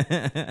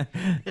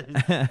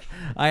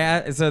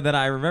 So then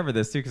I remember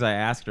this too because I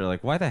asked her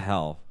like,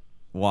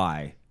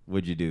 why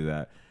would you do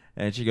that?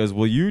 And she goes,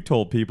 well, you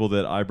told people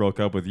that I broke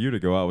up with you to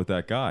go out with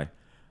that guy.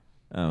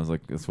 And I was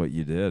like, that's what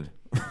you did.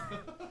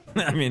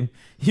 I mean,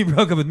 you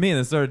broke up with me and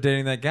then started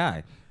dating that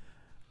guy.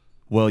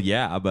 Well,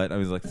 yeah, but I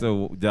was like,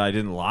 so I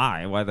didn't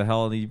lie. Why the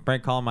hell did you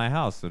prank call my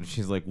house? And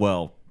she's like,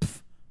 well,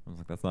 pff. I was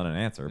like, that's not an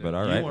answer, but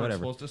all you right, weren't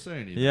whatever. supposed to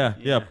say anything. Yeah,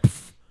 yeah,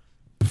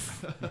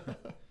 pff.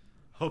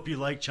 Hope you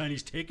like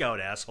Chinese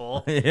takeout,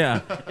 asshole.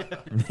 Yeah.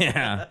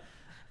 Yeah.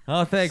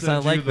 Oh, thanks. Send I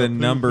you like the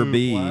number poo-poo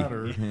B.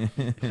 platter.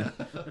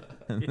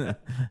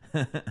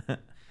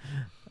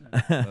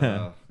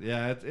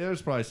 Yeah, it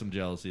was probably some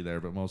jealousy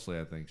there, but mostly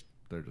I think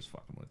they're just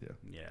fucking with you.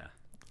 Yeah.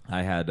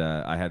 I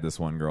had this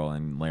one girl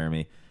in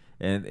Laramie,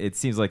 and it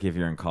seems like if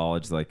you're in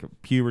college, like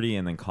puberty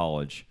and then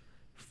college,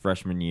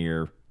 freshman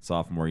year,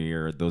 sophomore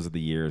year, those are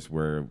the years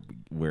where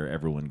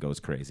everyone goes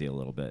crazy a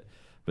little bit.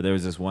 But there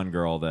was this one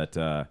girl that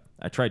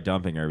I tried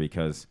dumping her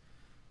because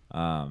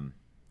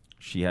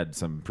she had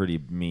some pretty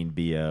mean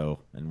BO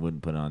and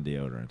wouldn't put on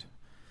deodorant.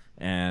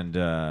 And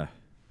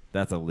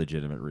that's a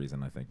legitimate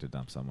reason, I think, to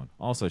dump someone.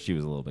 Also, she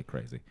was a little bit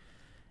crazy.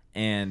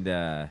 And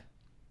I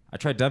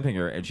tried dumping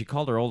her, and she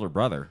called her older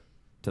brother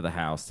to the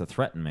house to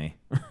threaten me.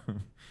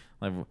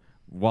 Like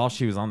while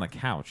she was on the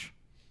couch.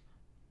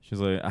 She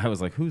was like, I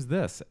was like, who's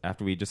this?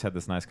 After we just had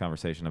this nice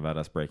conversation about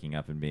us breaking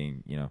up and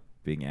being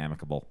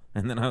amicable.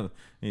 And then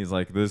he's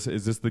like, is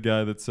this the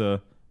guy that's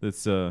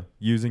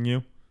using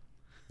you?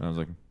 And I was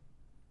like,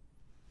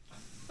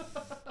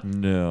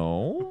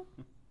 no.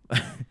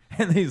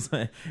 And he's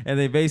like, and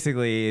they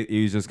basically,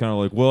 he was just kind of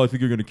like, well, I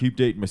think you're going to keep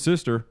dating my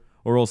sister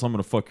or else I'm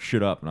going to fuck your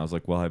shit up. And I was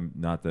like, well, I'm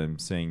not that I'm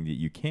saying that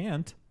you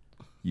can't.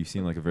 You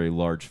seem like a very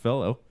large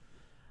fellow.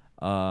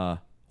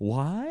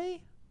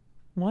 Why?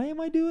 Why am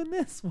I doing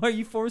this? Why are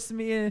you forcing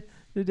me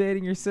into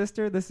dating your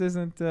sister? This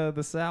isn't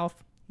the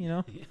South, you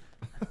know?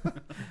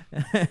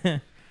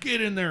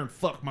 Get in there and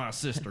fuck my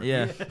sister.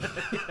 Yeah.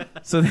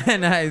 So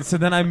then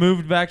I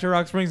moved back to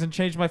Rock Springs and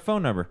changed my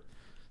phone number.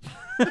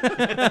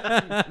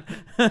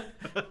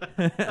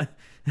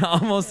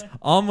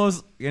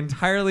 almost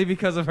entirely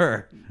because of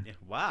her.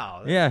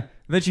 Wow. Yeah.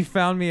 Then she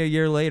found me a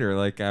year later.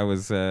 Like I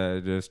was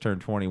just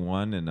turned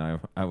 21 and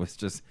I was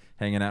just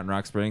hanging out in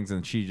Rock Springs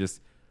and she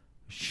just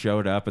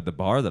showed up at the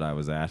bar that I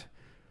was at,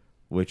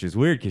 which is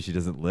weird because she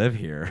doesn't live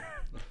here.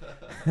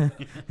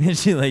 And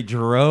she like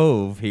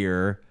drove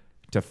here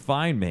to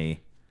find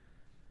me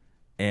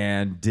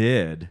and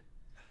did.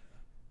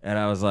 And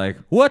I was like,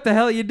 what the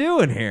hell are you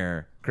doing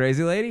here,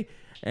 crazy lady?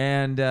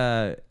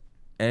 And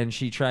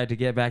she tried to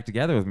get back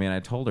together with me, and I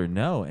told her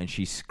no, and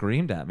she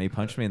screamed at me,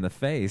 punched me in the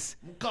face.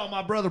 Call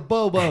my brother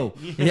Bobo.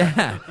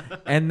 Yeah,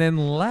 and then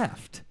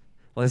left.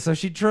 Like, so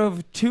she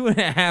drove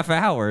 2.5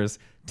 hours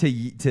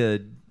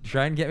to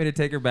try and get me to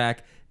take her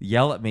back,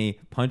 yell at me,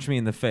 punch me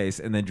in the face,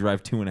 and then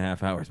drive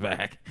 2.5 hours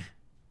back.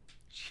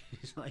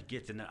 She's like,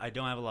 I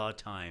don't have a lot of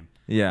time.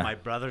 Yeah. My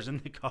brother's in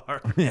the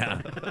car.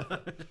 Yeah.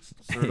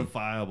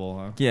 Certifiable,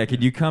 huh? Yeah,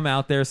 could you come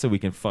out there so we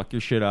can fuck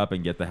your shit up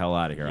and get the hell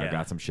out of here? I Yeah.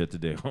 got some shit to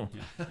do.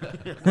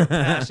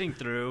 Passing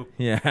through.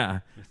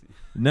 Yeah.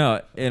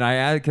 No, and I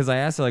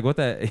asked her, like, what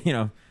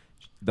the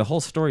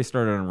whole story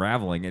started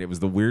unraveling, and it was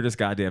the weirdest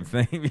goddamn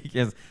thing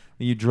because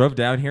you drove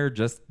down here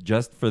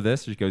just for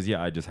this? She goes,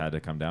 yeah, I just had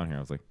to come down here. I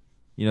was like,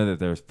 you know that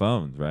there's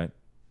phones, right?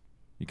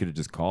 You could have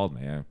just called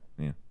me. Yeah.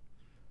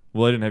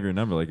 Well, I didn't have your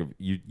number. Like,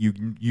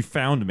 you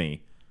found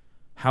me.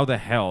 How the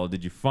hell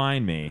did you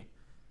find me?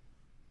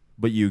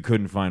 But you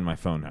couldn't find my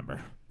phone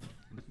number.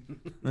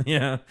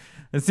 Yeah.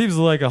 It seems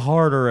like a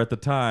harder at the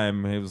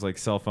time. It was like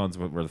cell phones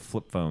were the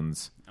flip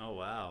phones. Oh,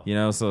 wow. You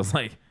know, so it's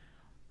like,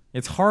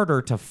 it's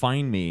harder to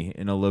find me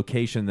in a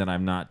location that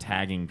I'm not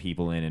tagging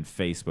people in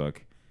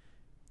Facebook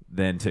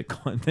than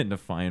to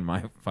find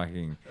my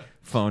fucking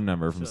phone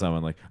number from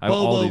someone. Like, I have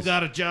all Bobo these.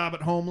 got a job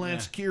at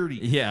Homeland Security.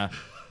 Yeah.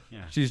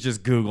 Yeah. She's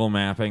just Google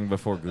mapping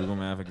before Google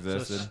Map So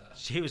existed.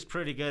 she was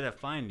pretty good at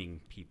finding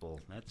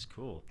people. That's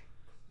cool.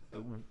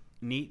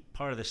 neat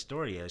part of the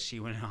story is she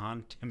went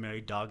on to marry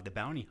Dog the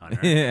Bounty Hunter.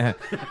 Yeah,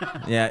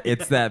 yeah,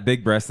 it's that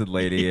big-breasted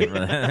lady.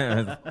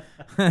 Yeah.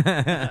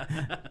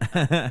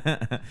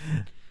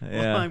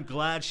 Well, I'm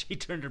glad she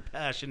turned her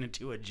passion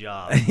into a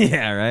job.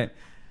 Yeah, right.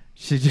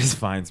 She just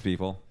finds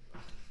people.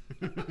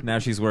 Now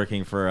she's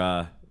working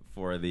for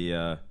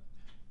the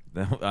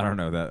I don't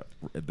know,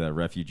 the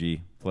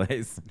refugee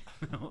place.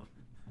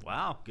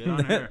 Wow, good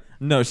on her.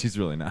 No, she's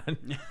really not.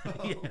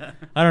 Yeah.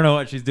 I don't know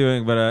what she's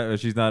doing, but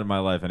she's not in my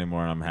life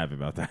anymore, and I'm happy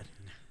about that.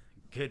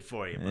 Good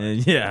for you,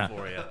 bud. Yeah. Good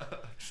for you.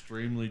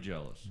 Extremely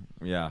jealous.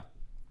 Yeah.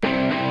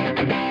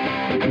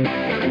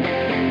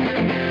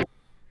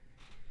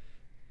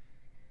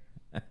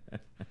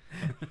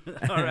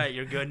 All right,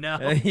 you're good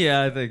now?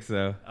 Yeah, I think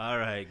so. All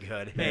right,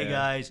 good. Hey,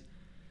 guys,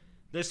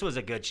 this was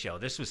a good show.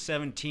 This was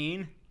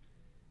 17,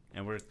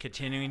 and we're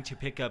continuing to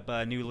pick up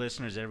new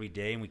listeners every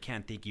day, and we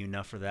can't thank you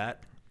enough for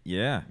that.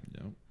 Yeah.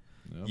 Yep.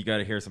 You got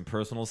to hear some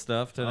personal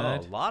stuff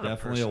tonight. Oh, a lot of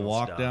Definitely a personal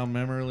walk stuff. down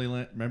memory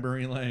lane.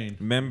 Memory Lane.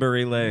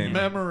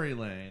 Memory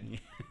lane.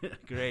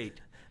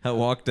 Great. A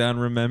walk down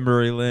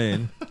Remembery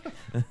Lane.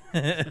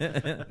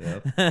 Yep.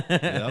 Thanks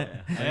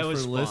It was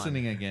for fun.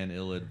 listening again,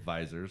 ill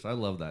advisors. I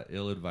love that,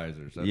 ill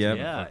advisors. That's Yep.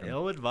 Yeah, fucking-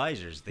 ill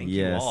advisors. Thank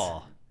Yes. you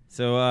all.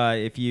 So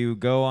if you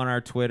go on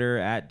our Twitter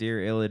at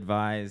Dear Ill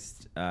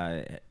Advised,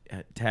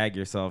 tag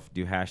yourself,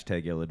 do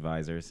hashtag Ill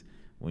Advisors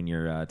when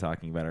you're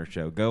talking about our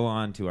show. Go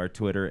on to our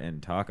Twitter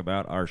and talk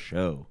about our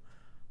show.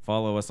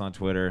 Follow us on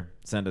Twitter.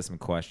 Send us some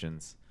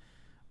questions.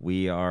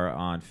 We are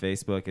on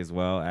Facebook as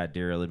well at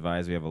Dear Ill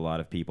Advised. We have a lot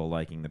of people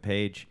liking the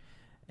page,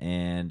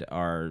 and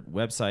our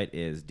website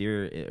is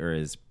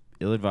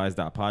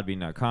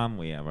illadvised.podbean.com.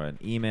 We have an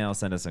email.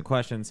 Send us some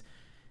questions.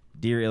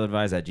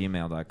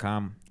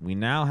 DearIlladvised@gmail.com. We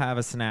now have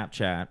a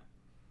Snapchat.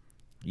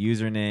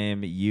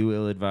 Username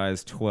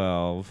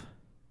UIlladvised12.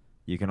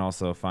 You can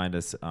also find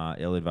us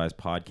Ill Advised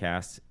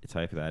Podcast.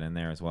 Type that in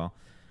there as well.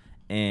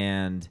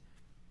 And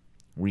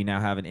we now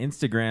have an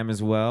Instagram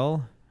as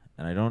well.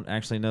 And I don't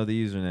actually know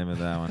the username of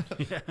that one.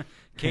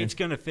 Kate's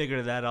gonna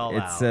figure that all It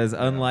out. says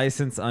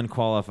unlicensed,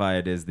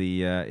 unqualified is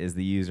the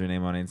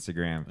username on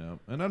Instagram. Yep.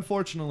 And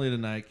unfortunately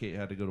tonight Kate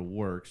had to go to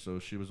work, so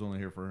she was only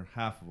here for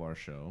half of our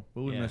show.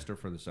 But we Yeah. missed her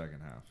for the second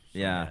half. So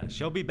Yeah.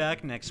 She'll be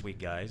back next week,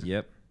 guys.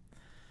 Yep.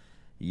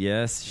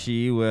 Yes,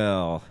 she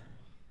will.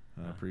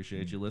 I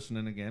appreciate you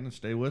listening again, and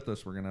stay with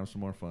us. We're gonna have some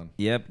more fun.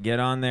 Yep.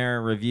 Get on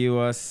there, review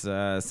us,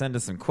 send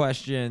us some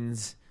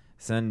questions,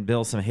 send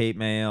Bill some hate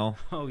mail.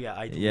 Oh yeah,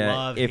 I Yeah,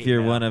 love. if hate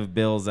you're mail. one of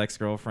Bill's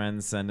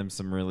ex-girlfriends, send him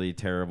some really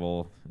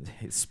terrible,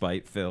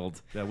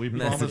 spite-filled Yeah, we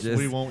promise messages.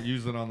 we won't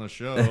use it on the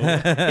show.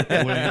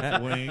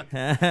 Wink, wink.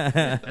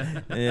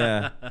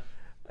 Yeah.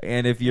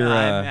 And if you're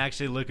I'm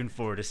actually looking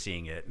forward to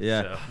seeing it.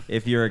 yeah, so.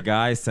 if you're a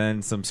guy,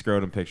 send some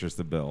scrotum pictures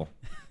to Bill.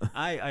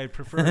 I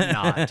prefer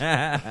not.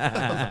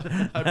 I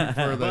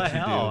prefer But that you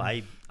hell,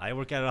 do. I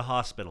work at a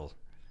hospital.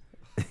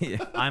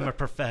 I'm a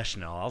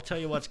professional. I'll tell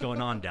you what's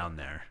going on down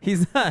there.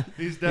 He's not.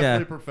 He's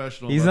definitely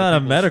professional. He's about not a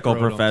people's medical scrotums.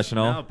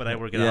 professional. No, but I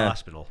work at a Yeah.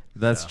 hospital.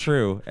 That's so.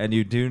 true, and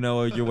you do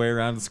know your way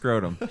around the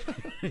scrotum.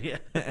 Yeah.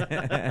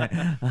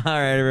 All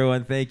right,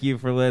 everyone. Thank you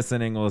for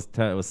listening.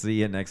 We'll see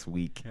you next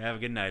week. Have a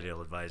good night,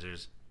 ill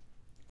advisors.